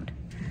just round.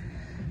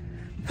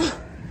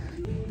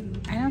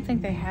 I don't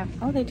think they have,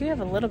 oh, they do have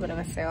a little bit of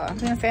a sale. I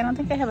was gonna say, I don't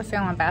think they have a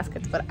sale on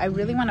baskets, but I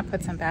really want to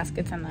put some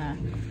baskets in the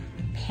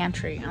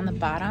pantry. On the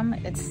bottom,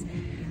 it's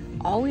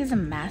always a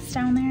mess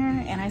down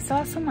there, and I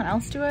saw someone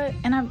else do it,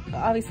 and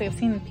I've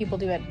seen people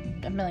do it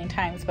a million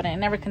times, but I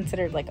never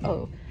considered like,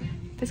 oh,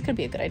 this could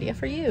be a good idea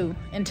for you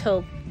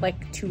until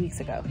like 2 weeks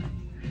ago.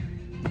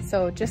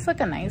 So just like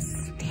a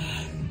nice,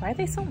 dang, why are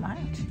they so much?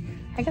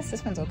 I guess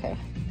this one's okay.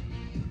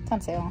 It's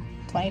on sale,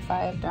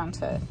 25 down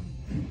to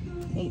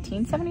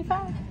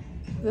 $18.75.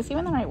 Is this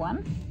even the right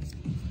one?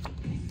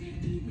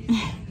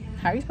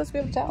 How are you supposed to be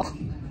able to tell?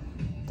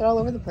 They're all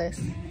over the place.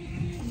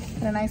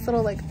 And a nice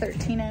little like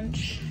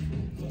 13-inch.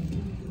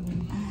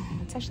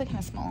 It's actually kind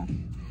of small.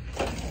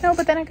 No,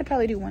 but then I could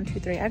probably do 1, 2,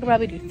 3. I could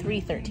probably do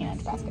 3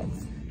 13-inch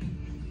baskets.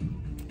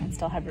 And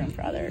still have room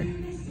for other,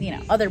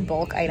 other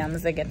bulk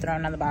items that get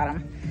thrown on the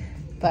bottom.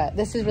 But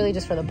this is really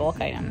just for the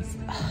bulk items.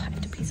 Oh, I have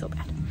to pee so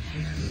bad.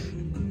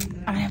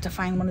 I'm gonna have to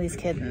find one of these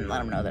kids and let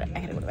them know that I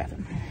gotta go to the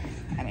bathroom.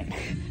 I mean,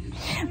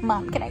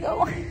 Mom, can I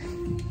go?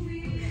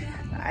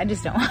 I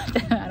just don't want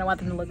them. I don't want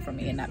them to look for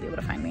me and not be able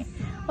to find me.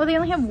 Oh, they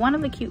only have one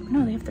of the cute.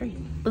 No, they have 3.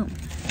 Boom. All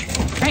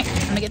right,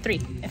 I'm gonna get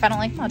 3. If I don't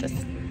like them,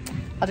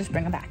 I'll just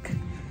bring them back.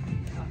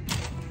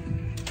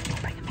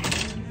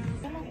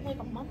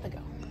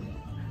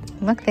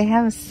 Look, they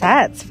have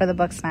sets for the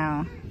books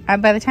now.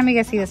 By the time you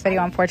guys see this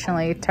video,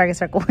 unfortunately, Target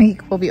Circle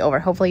Week will be over.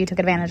 Hopefully you took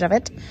advantage of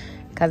it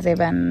because they've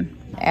been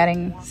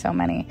adding so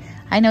many.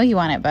 I know you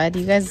want it, bud.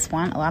 You guys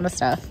want a lot of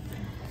stuff.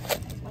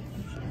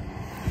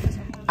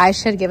 I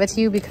should give it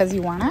to you because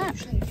you want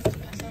it?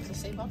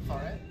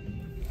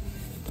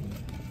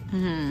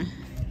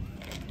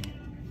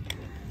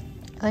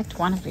 I liked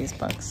one of these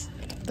books.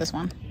 This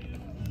one.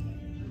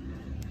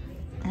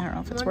 I don't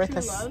know if it's worth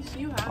this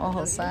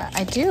whole set.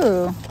 I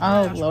do.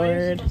 Oh,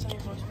 Lord.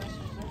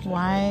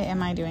 Why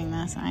am I doing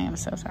this? I am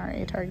so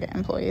sorry, Target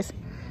employees.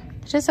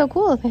 It's just so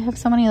cool. They have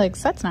so many, like,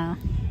 sets now.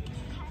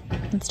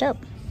 It's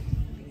dope.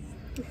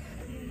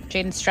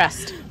 Jaden's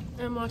stressed.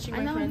 I'm watching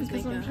my friends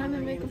because I'm trying to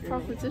make a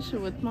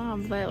proposition with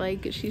Mom that,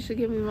 like, she should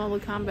give me Mortal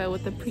Kombat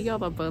with the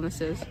pre-order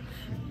bonuses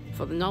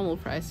for the normal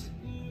price.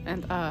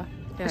 And,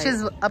 which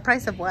is a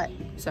price of what?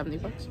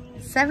 $70.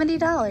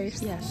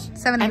 $70? Yes.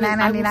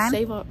 $79.99?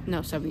 Save up.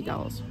 No,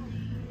 $70.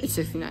 It's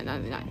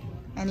 $69.99.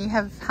 And you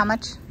have how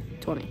much?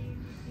 20.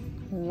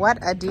 What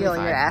a deal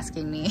 25. You're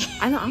asking me.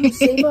 I know, I'm gonna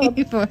save up.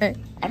 For.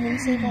 I'm gonna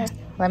save up.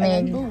 Let me.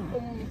 And then,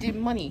 boom, you give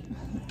money.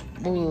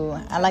 Ooh,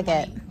 I like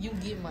it. You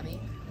give money.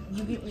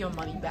 You get your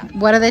money back.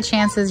 What are the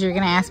chances you're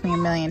gonna ask me a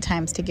million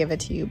times to give it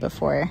to you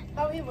before?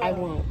 I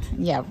won't.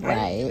 Yeah,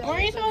 right. Were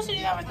you supposed to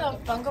do that with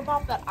the Funko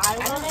Pop that I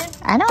wanted?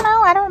 I don't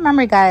know. I don't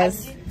remember,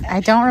 guys. I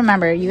don't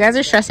remember. You guys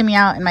are stressing me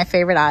out in my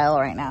favorite aisle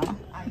right now.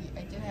 I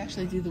did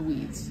actually do the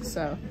weeds,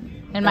 so.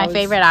 In my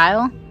favorite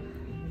aisle?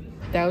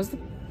 That was the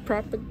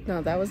proper.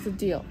 No, that was the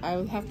deal. I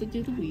would have to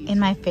do the weeds. In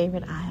my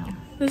favorite aisle.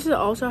 This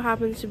also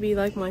happens to be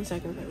like my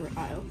second favorite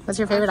aisle. What's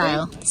your favorite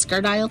aisle?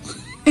 Skirt aisle?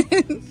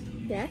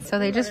 Yes. So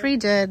they just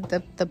redid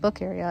the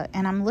book area,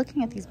 and I'm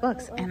looking at these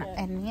books, and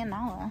me and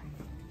Nala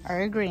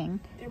are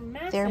agreeing.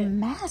 They're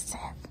massive.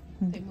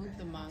 They moved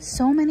the manga.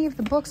 So many of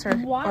the books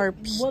are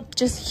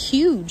just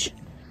huge.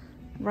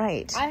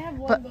 Right. I have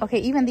one. But okay,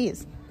 even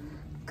these.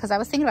 Because I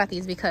was thinking about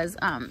these because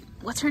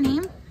what's her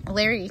name?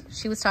 Larry.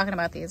 She was talking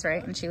about these,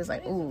 right? And she was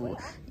like, "Ooh,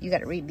 you got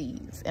to read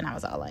these." And I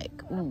was all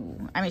like,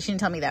 "Ooh." I mean, she didn't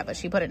tell me that, but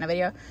she put it in a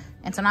video.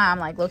 And so now I'm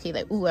like, low-key,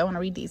 like, "Ooh, I want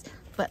to read these."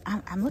 But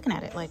I'm looking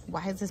at it like,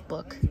 why is this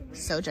book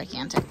so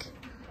gigantic?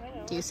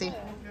 Do you see?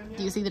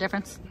 Do you see the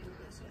difference?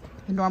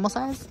 The normal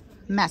size,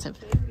 massive.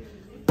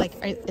 Like,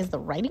 is the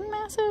writing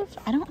massive?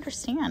 I don't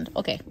understand.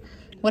 Okay,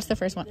 what's the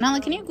first one? Nala,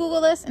 can you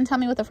Google this and tell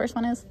me what the first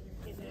one is?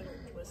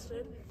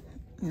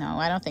 No,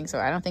 I don't think so.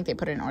 I don't think they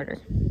put it in order.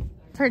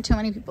 I've heard too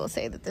many people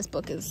say that this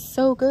book is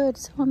so good,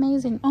 so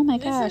amazing. Oh my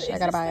gosh, I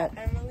gotta buy it.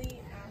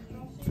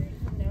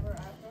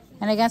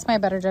 And against my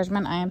better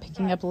judgment, I am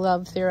picking up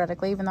Love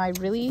theoretically, even though I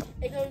really...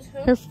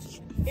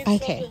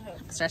 Okay,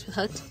 it starts with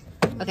Hooked.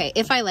 Okay,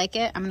 if I like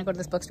it, I'm gonna go to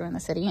this bookstore in the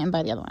city and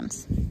buy the other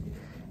ones.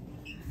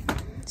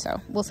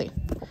 So, we'll see.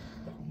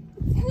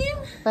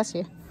 Bless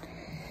you.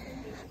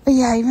 But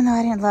yeah, even though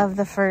I didn't love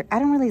the first... I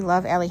don't really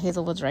love Allie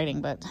Hazelwood's writing,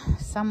 but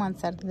someone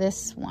said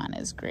this one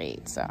is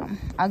great. So,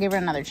 I'll give her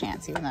another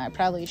chance, even though I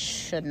probably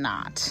should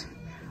not.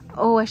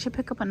 Oh, I should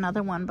pick up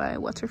another one by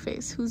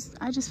What's-Her-Face, who's...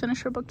 I just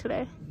finished her book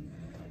today.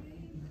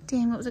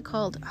 Dang, what was it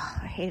called? Oh,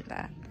 I hated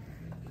that.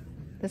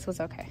 This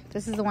was okay.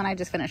 This is the one I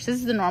just finished. This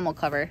is the normal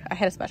cover. I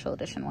had a special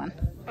edition one.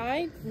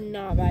 I'm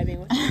not vibing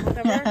with this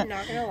cover, not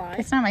gonna lie.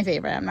 It's not my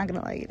favorite. I'm not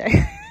gonna lie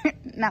either.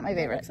 Not my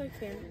favorite. It looks like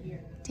fan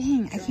here.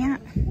 Dang, I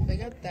can't. They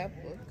got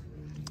that book.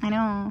 I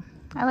know.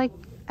 I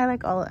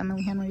like all of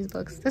Emily Henry's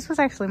books. This was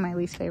actually my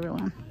least favorite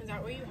one. Is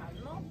that where you have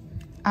them all?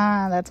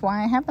 That's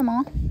why I have them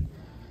all.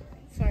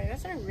 Sorry,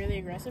 that's not really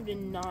aggressive.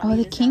 Did not. Oh,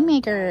 the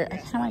Kingmaker. I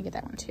kind of want to get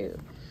that one too.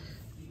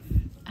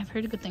 I've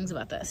heard good things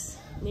about this.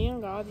 Neon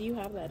God, you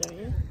have that, don't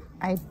you?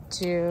 I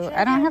do.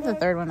 I don't have the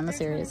third one in the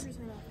series.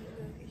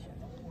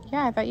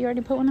 Yeah, I thought you already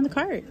put one in the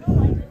cart.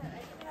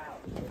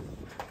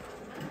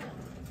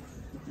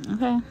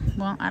 Okay,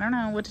 well, I don't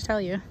know what to tell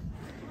you.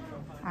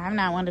 I'm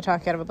not one to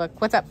talk out of a book.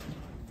 What's up?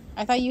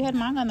 I thought you had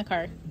manga in the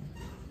cart.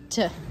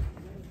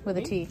 With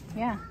a T.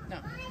 Yeah. No.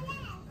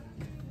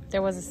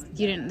 There was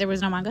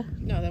no manga?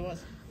 No, there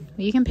was.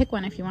 You can pick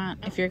one if you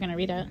want, if you're gonna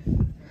read it.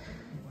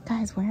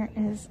 Guys, where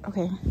is...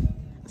 Okay.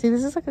 See,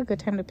 this is like a good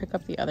time to pick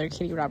up the other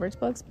Kitty Roberts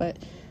books, but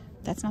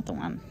that's not the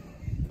one.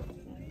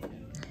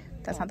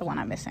 That's not the one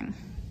I'm missing.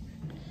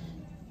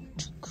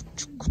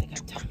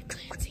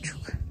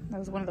 That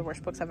was one of the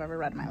worst books I've ever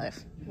read in my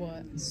life.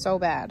 What? So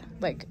bad.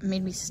 Like,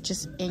 made me...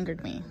 Just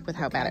angered me with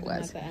how bad it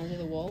was. At the end of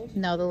the world?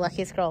 No, The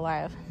Luckiest Girl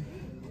Alive.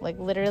 Like,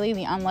 literally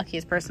the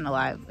unluckiest person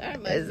alive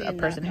is a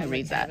person who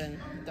reads that.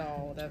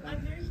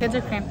 Kids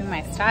are cramping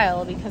my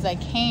style because I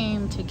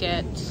came to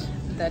get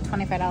the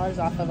 $25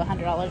 off of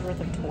 $100 worth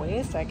of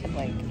toys so I could,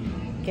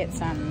 like, get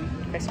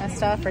some Christmas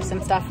stuff or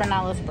some stuff for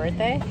Nala's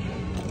birthday.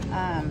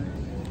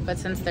 But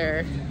since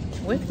they're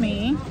with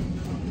me,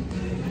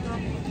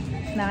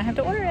 now I have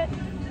to order it.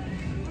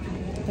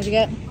 What'd you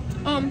get?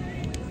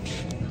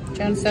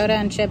 Jones soda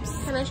and chips.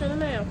 Can I show them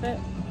my outfit?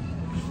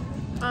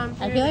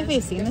 I feel like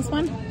they've seen this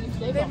one.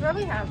 They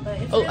probably have, but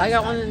it's I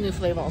got one of the new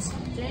flavors.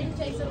 Jane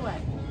takes it away.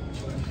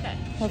 Okay.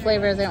 What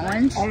flavor is it?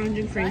 Orange? Orange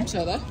and cream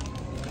soda.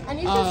 And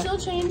you can still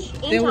change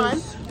in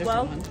time.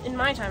 Well, in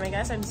my time, I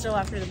guess. I'm still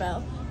after the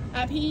bell.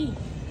 At PE.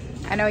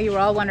 I know you were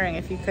all wondering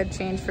if you could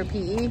change for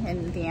PE,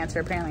 and the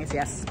answer apparently is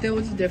yes. There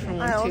was a different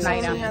one, I too. also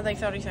only had like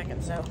 30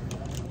 seconds, so.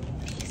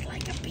 He's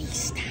like a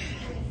beast.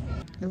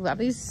 I love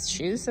these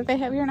shoes that they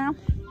have here now.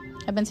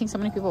 I've been seeing so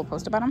many people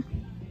post about them.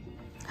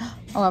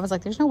 Oh, I was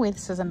like, there's no way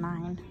this is a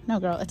 9. No,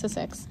 girl, it's a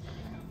 6.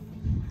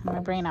 In my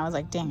brain, I was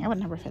like, dang, I would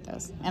never fit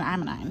those. And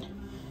I'm a 9.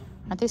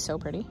 Aren't they so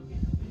pretty?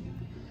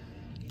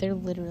 They're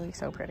literally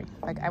so pretty.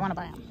 Like, I want to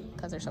buy them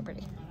because they're so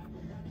pretty.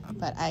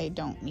 But I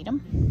don't need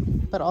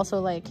them. But also,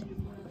 like,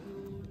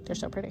 they're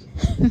so pretty.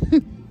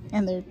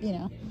 And they're, you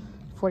know,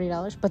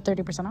 $40, but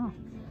 30% off.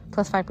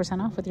 Plus 5%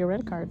 off with your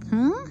red card.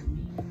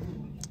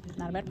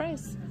 Not a bad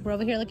price. We're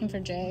over here looking for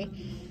Jay.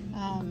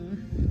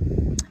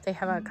 They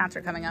have a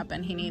concert coming up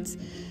and he needs...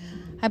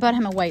 I bought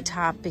him a white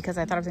top because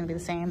I thought it was going to be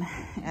the same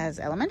as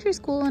elementary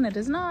school, and it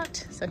is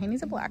not. So he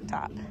needs a black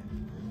top.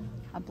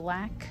 A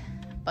black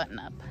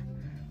button-up.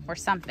 Or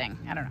something.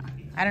 I don't know.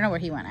 I don't know where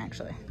he went,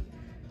 actually.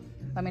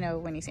 Let me know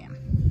when you see him.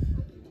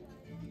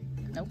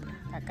 Nope.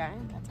 That guy.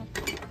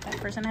 That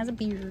person has a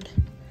beard.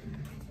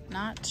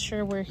 Not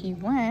sure where he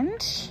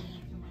went.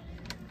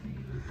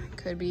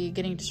 Could be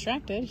getting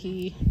distracted.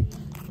 He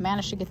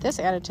managed to get this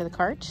added to the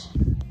cart.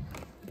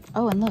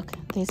 Oh, and look.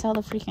 They sell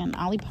the freaking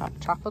Olipop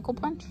Tropical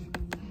Punch.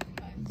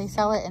 They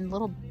sell it in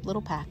little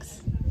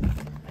packs.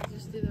 I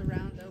just did a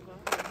round over.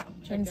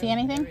 Didn't see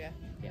anything?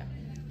 Yeah.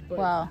 But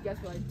well, guess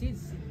what I did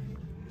see?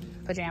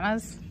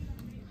 Pajamas.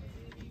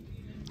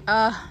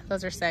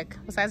 Those are sick.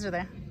 What size are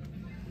they?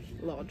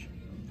 Large.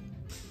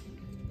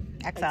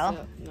 XL?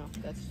 No,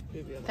 that's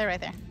maybe They're right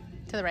there.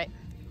 To the right.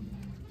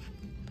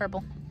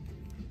 Purple.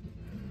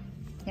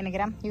 You gonna get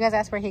them? You guys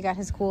asked where he got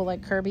his cool,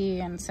 like,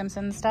 Kirby and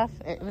Simpsons stuff?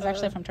 It was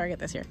actually from Target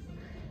this year.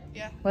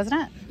 Yeah. Wasn't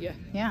it? Yeah.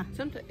 Yeah.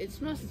 Sometimes it's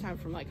most of the time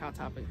from like Hot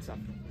Topic and stuff.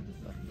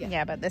 But,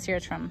 Yeah, but this year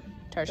it's from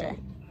Target.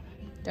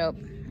 Dope.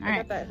 All I right.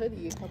 got that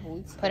hoodie a couple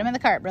weeks ago. Put him in the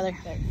cart, brother.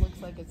 That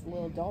looks like it's a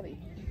little Dolly.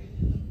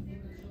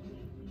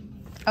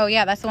 Oh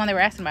yeah, that's the one they were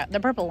asking about. The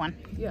purple one.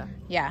 Yeah.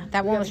 Yeah,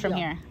 that one was from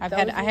here. I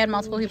had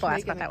multiple people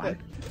ask about that one.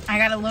 quick. I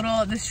got a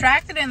little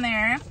distracted in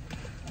there,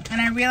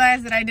 and I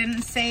realized that I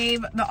didn't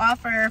save the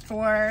offer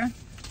for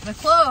the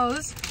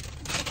clothes.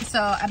 So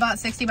I bought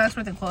 $60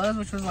 worth of clothes,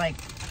 which was like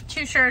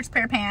 2 shirts,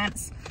 pair of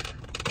pants,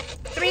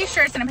 3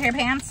 shirts and a pair of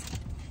pants.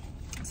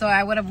 So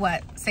I would have,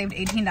 what, saved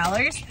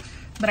 $18,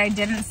 but I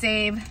didn't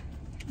save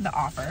the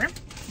offer,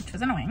 which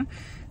was annoying.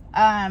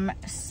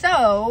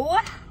 So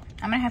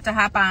I'm gonna have to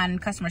hop on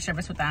customer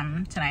service with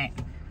them tonight.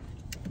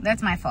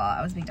 That's my fault,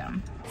 I was being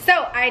dumb.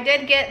 So I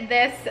did get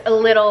this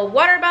little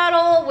water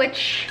bottle,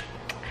 which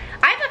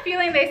I have a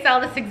feeling they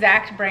sell this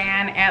exact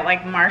brand at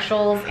like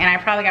Marshall's, and I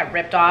probably got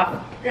ripped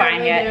off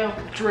buying it.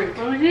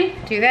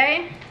 Do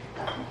they?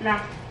 No.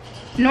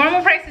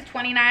 Normal price is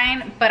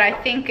 $29, but I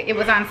think it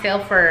was on sale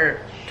for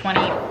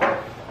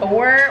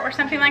 $24 or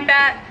something like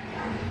that.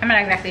 I'm not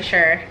exactly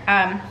sure.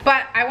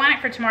 But I want it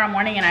for tomorrow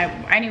morning, and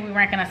I knew we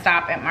weren't gonna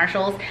stop at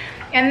Marshall's.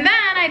 And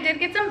then I did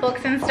get some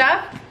books and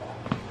stuff.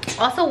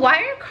 Also, why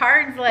are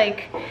cards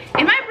like,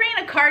 in my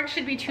brain a card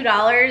should be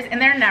 $2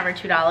 and they're never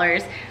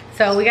 $2.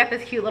 So we got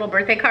this cute little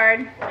birthday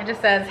card. It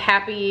just says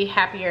happy,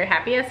 happier,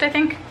 happiest, I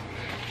think.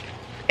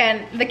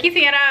 And the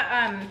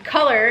quinceañera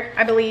color,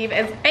 I believe,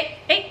 is,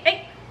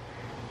 hey,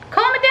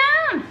 calm it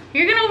down.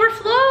 You're gonna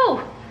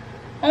overflow.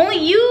 Only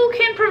you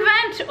can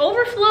prevent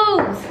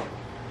overflows.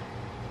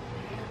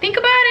 Think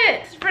about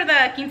it. This is for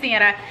the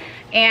quinceañera,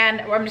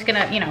 and I'm just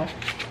gonna, you know,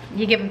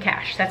 you give them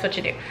cash. That's what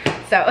you do.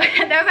 So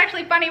that was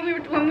actually funny.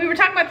 When we were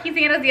talking about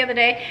quinceañeras the other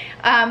day,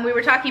 we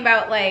were talking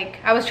about, like,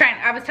 I was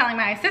telling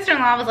my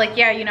sister-in-law, I was like,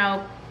 yeah, you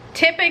know,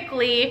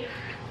 typically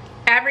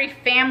every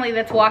family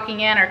that's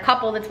walking in or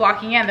couple that's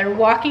walking in, they're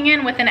walking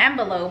in with an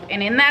envelope,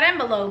 and in that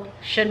envelope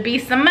should be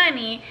some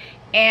money.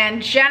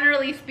 And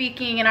generally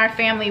speaking, in our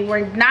family,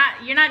 you're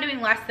not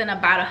doing less than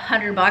about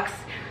 $100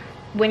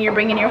 when you're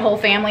bringing your whole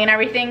family and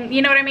everything.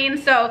 You know what I mean?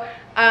 So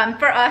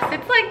for us,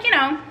 it's like, you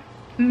know,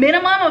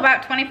 minimum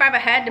about 25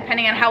 ahead,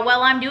 depending on how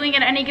well I'm doing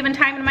at any given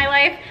time in my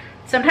life.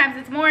 Sometimes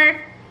it's more,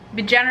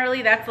 but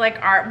generally that's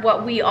like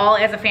what we all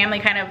as a family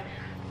kind of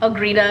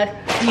agree to,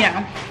 you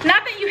know,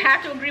 not that you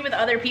have to agree with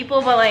other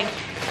people, but like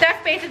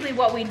that's basically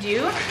what we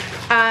do.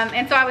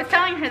 And so I was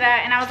telling her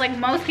that, and I was like,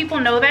 most people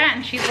know that,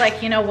 and she's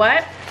like, you know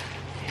what?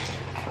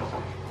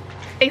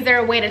 Is there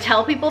a way to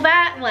tell people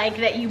that, like,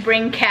 that you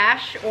bring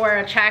cash or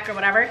a check or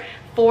whatever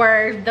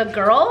for the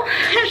girl?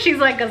 She's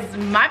like, because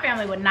my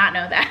family would not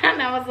know that.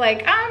 And I was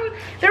like,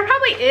 there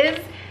probably is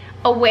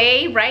a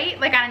way, right?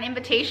 Like on an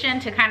invitation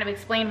to kind of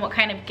explain what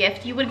kind of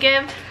gift you would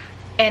give.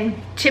 And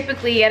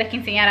typically at a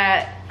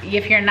quinceañera,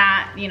 if you're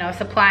not, you know,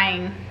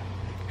 supplying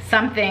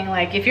something,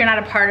 like if you're not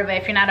a part of it,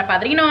 if you're not a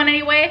padrino in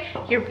any way,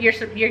 you're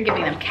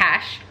giving them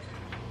cash.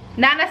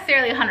 Not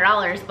necessarily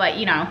 $100, but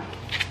you know,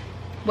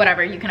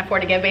 whatever you can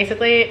afford to give,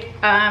 basically.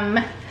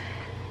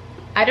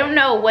 I don't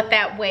know what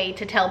that way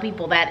to tell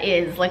people that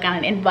is, like on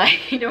an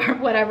invite or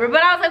whatever,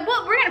 but I was like,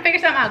 well, we're gonna figure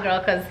something out, girl,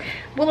 because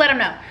we'll let them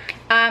know.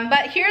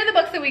 But here are the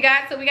books that we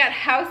got. So we got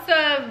House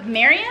of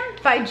Marion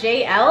by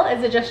J.L.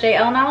 Is it just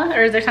J.L. Nala,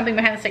 or is there something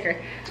behind the sticker?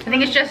 I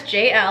think it's just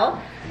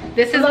J.L.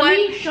 This is Let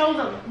me show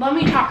them. Let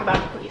me talk about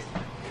it, please.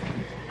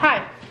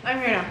 Hi, I'm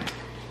here now.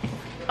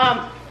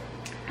 I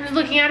was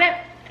looking at it,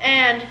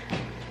 and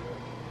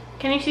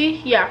can you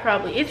see? Yeah,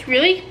 probably. It's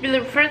really,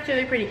 the front's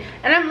really pretty.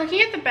 And I'm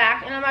looking at the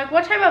back, and I'm like,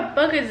 what type of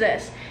book is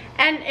this?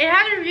 And it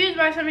has reviews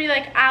by somebody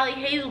like Allie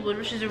Hazelwood,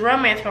 which is a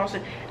romance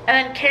person, and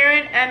then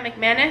Karen M.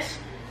 McManus,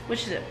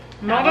 which is a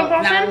novel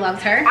person. Nala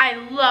loves her. I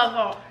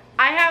love her.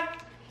 I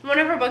have one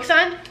of her books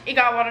signed. It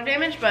got water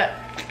damage, but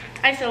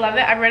I still love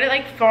it. I've read it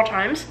like 4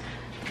 times.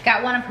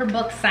 Got one of her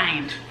books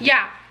signed.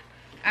 Yeah.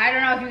 I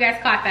don't know if you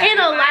guys caught that. In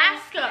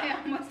Alaska. I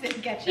almost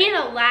didn't catch it. In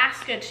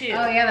Alaska too.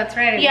 Oh yeah, that's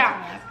right.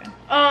 Yeah.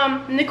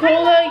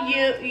 Nicola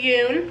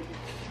Yoon.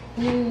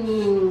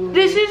 Ooh.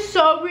 This is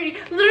so pretty.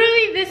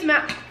 Literally this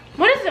map.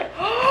 What is it?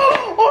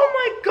 Oh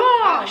my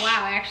gosh. Oh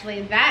wow,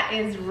 actually that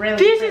is really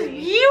This pretty.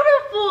 is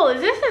beautiful.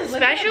 Is this a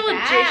special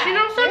edition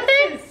or something?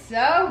 This is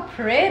so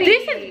pretty.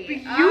 This is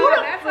beautiful.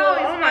 Oh, that's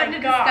always Oh my fun to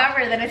gosh.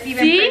 discover that it's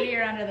even See?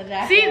 prettier under the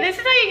jacket. See, this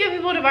is how you get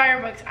people to buy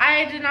your books.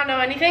 I did not know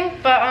anything,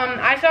 but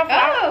I saw.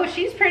 Oh,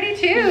 she's pretty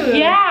too.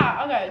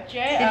 Yeah. Okay.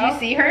 JL. Did you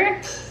see her?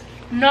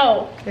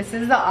 No. This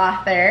is the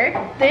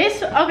author.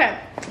 This. Okay.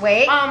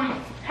 Wait.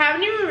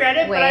 Haven't even read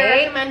it, but I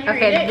Wait. recommend you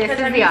Okay, read it this because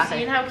is I've the been author.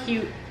 seeing how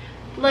cute.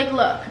 Like,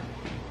 look.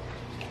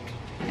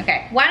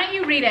 Okay. Why don't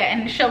you read it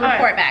and she'll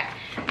report back.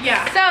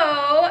 Yeah.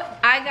 So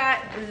I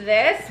got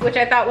this, which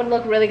I thought would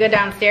look really good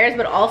downstairs,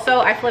 but also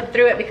I flipped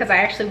through it because I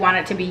actually want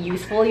it to be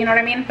useful, you know what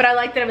I mean? But I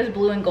like that it was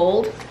blue and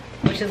gold,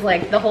 which is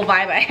like the whole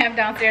vibe I have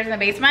downstairs in the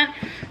basement.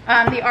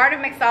 The Art of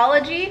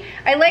Mixology.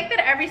 I like that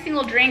every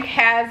single drink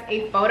has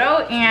a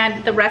photo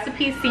and the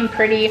recipes seem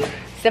pretty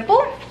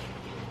simple.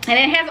 And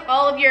it has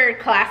all of your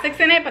classics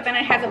in it, but then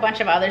it has a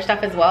bunch of other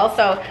stuff as well.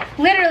 So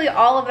literally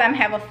all of them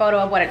have a photo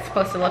of what it's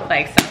supposed to look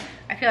like. So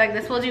I feel like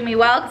this will do me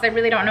well because I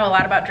really don't know a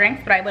lot about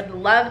drinks, but I would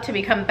love to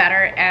become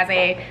better as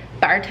a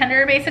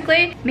bartender,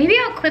 basically. Maybe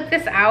I'll clip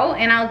this out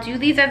and I'll do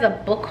these as a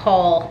book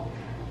haul.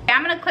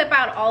 I'm gonna clip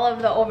out all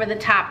of the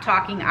over-the-top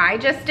talking I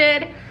just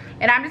did,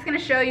 and I'm just gonna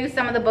show you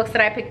some of the books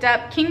that I picked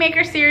up.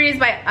 Kingmaker series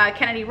by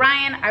Kennedy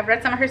Ryan. I've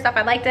read some of her stuff,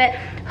 I liked it.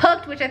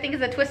 Hooked, which I think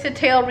is a Twisted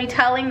Tale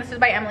retelling. This is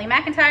by Emily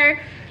McIntyre.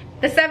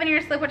 The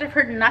 7-Year Slip, which I've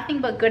heard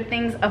nothing but good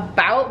things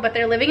about, but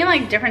they're living in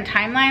like different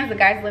timelines. The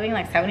guy's living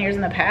like 7 years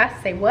in the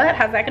past. Say what?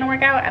 How's that gonna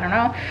work out? I don't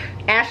know.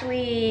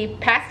 Ashley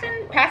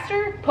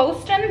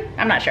Poston?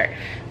 I'm not sure.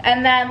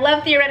 And then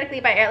Love Theoretically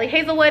by Allie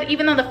Hazelwood.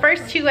 Even though the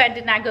first 2 I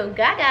did not go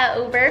gaga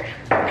over,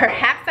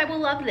 perhaps I will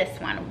love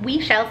this one. We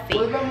shall see.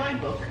 What about my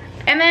book?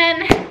 And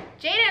then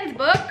Jaden's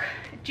book,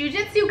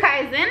 Jujutsu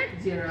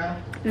Kaisen.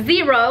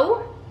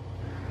 Zero.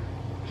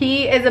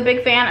 He is a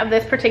big fan of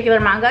this particular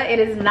manga. It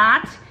is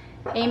not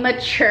a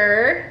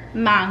mature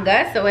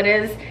manga, so it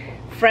is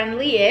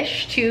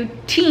friendly-ish to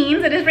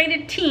teens. It is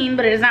rated teen,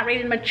 but it is not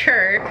rated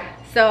mature.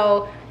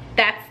 So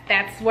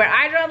that's where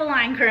I draw the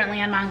line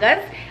currently on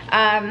mangas.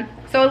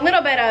 So a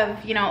little bit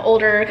of, you know,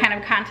 older kind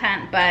of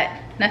content, but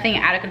nothing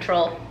out of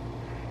control,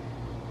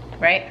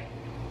 right?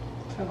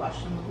 I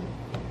watched the movie.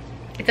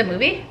 It's a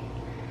movie?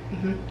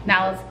 Mm-hmm.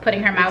 Nala's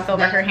putting her mouth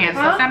over her hands,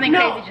 so something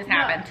crazy just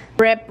happened.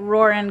 Rip,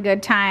 roaring,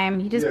 good time.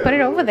 You just put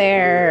it over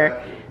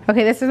there.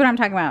 Okay, this is what I'm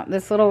talking about.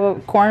 This little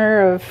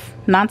corner of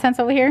nonsense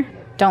over here.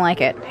 Don't like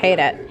it. Hate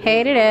it.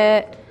 Hated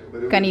it.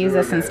 Gonna use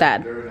this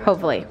instead.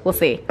 Hopefully. We'll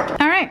see.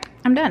 All right,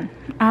 I'm done.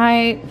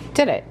 I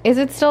did it. Is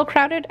it still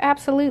crowded?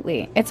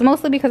 Absolutely. It's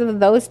mostly because of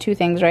those 2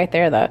 things right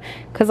there, though.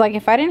 Because, like,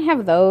 if I didn't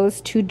have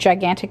those 2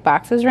 gigantic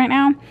boxes right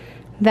now,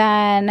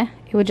 then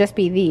it would just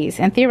be these.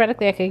 And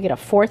theoretically, I could get a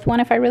 4th one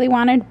if I really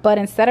wanted. But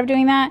instead of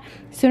doing that,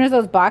 as soon as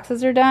those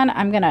boxes are done,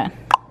 I'm gonna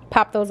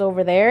pop those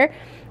over there.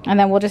 And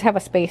then we'll just have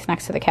a space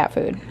next to the cat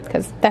food,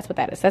 because that's what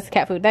that is. That's the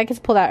cat food. That gets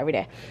pulled out every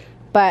day.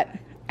 But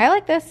I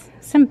like this.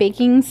 Some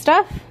baking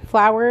stuff,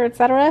 flour,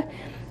 etc.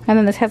 And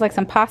then this has like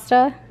some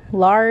pasta,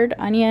 lard,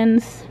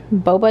 onions,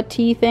 boba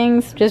tea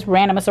things, just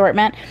random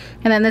assortment.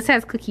 And then this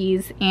has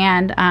cookies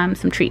and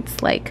some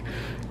treats, like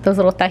those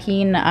little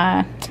tajin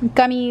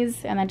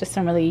gummies, and then just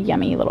some really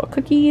yummy little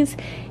cookies.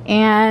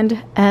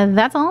 And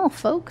that's all,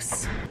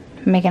 folks.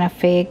 Making a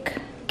fake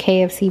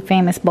KFC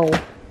famous bowl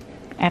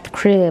at the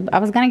crib. I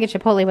was gonna get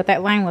Chipotle, but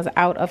that line was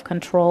out of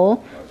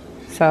control.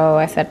 So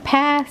I said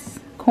pass.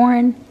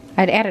 Corn.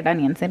 I'd added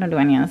onions. They don't do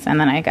onions. And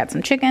then I got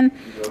some chicken.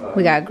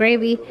 We got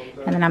gravy.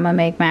 And then I'm gonna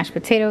make mashed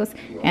potatoes.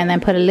 And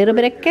then put a little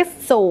bit of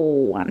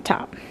queso on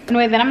top.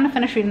 Anyway, then I'm gonna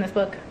finish reading this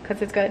book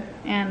because it's good.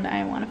 And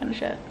I wanna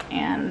finish it.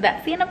 And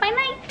that's the end of my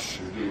night.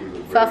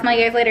 So I'll smell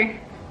you guys later.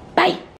 Bye.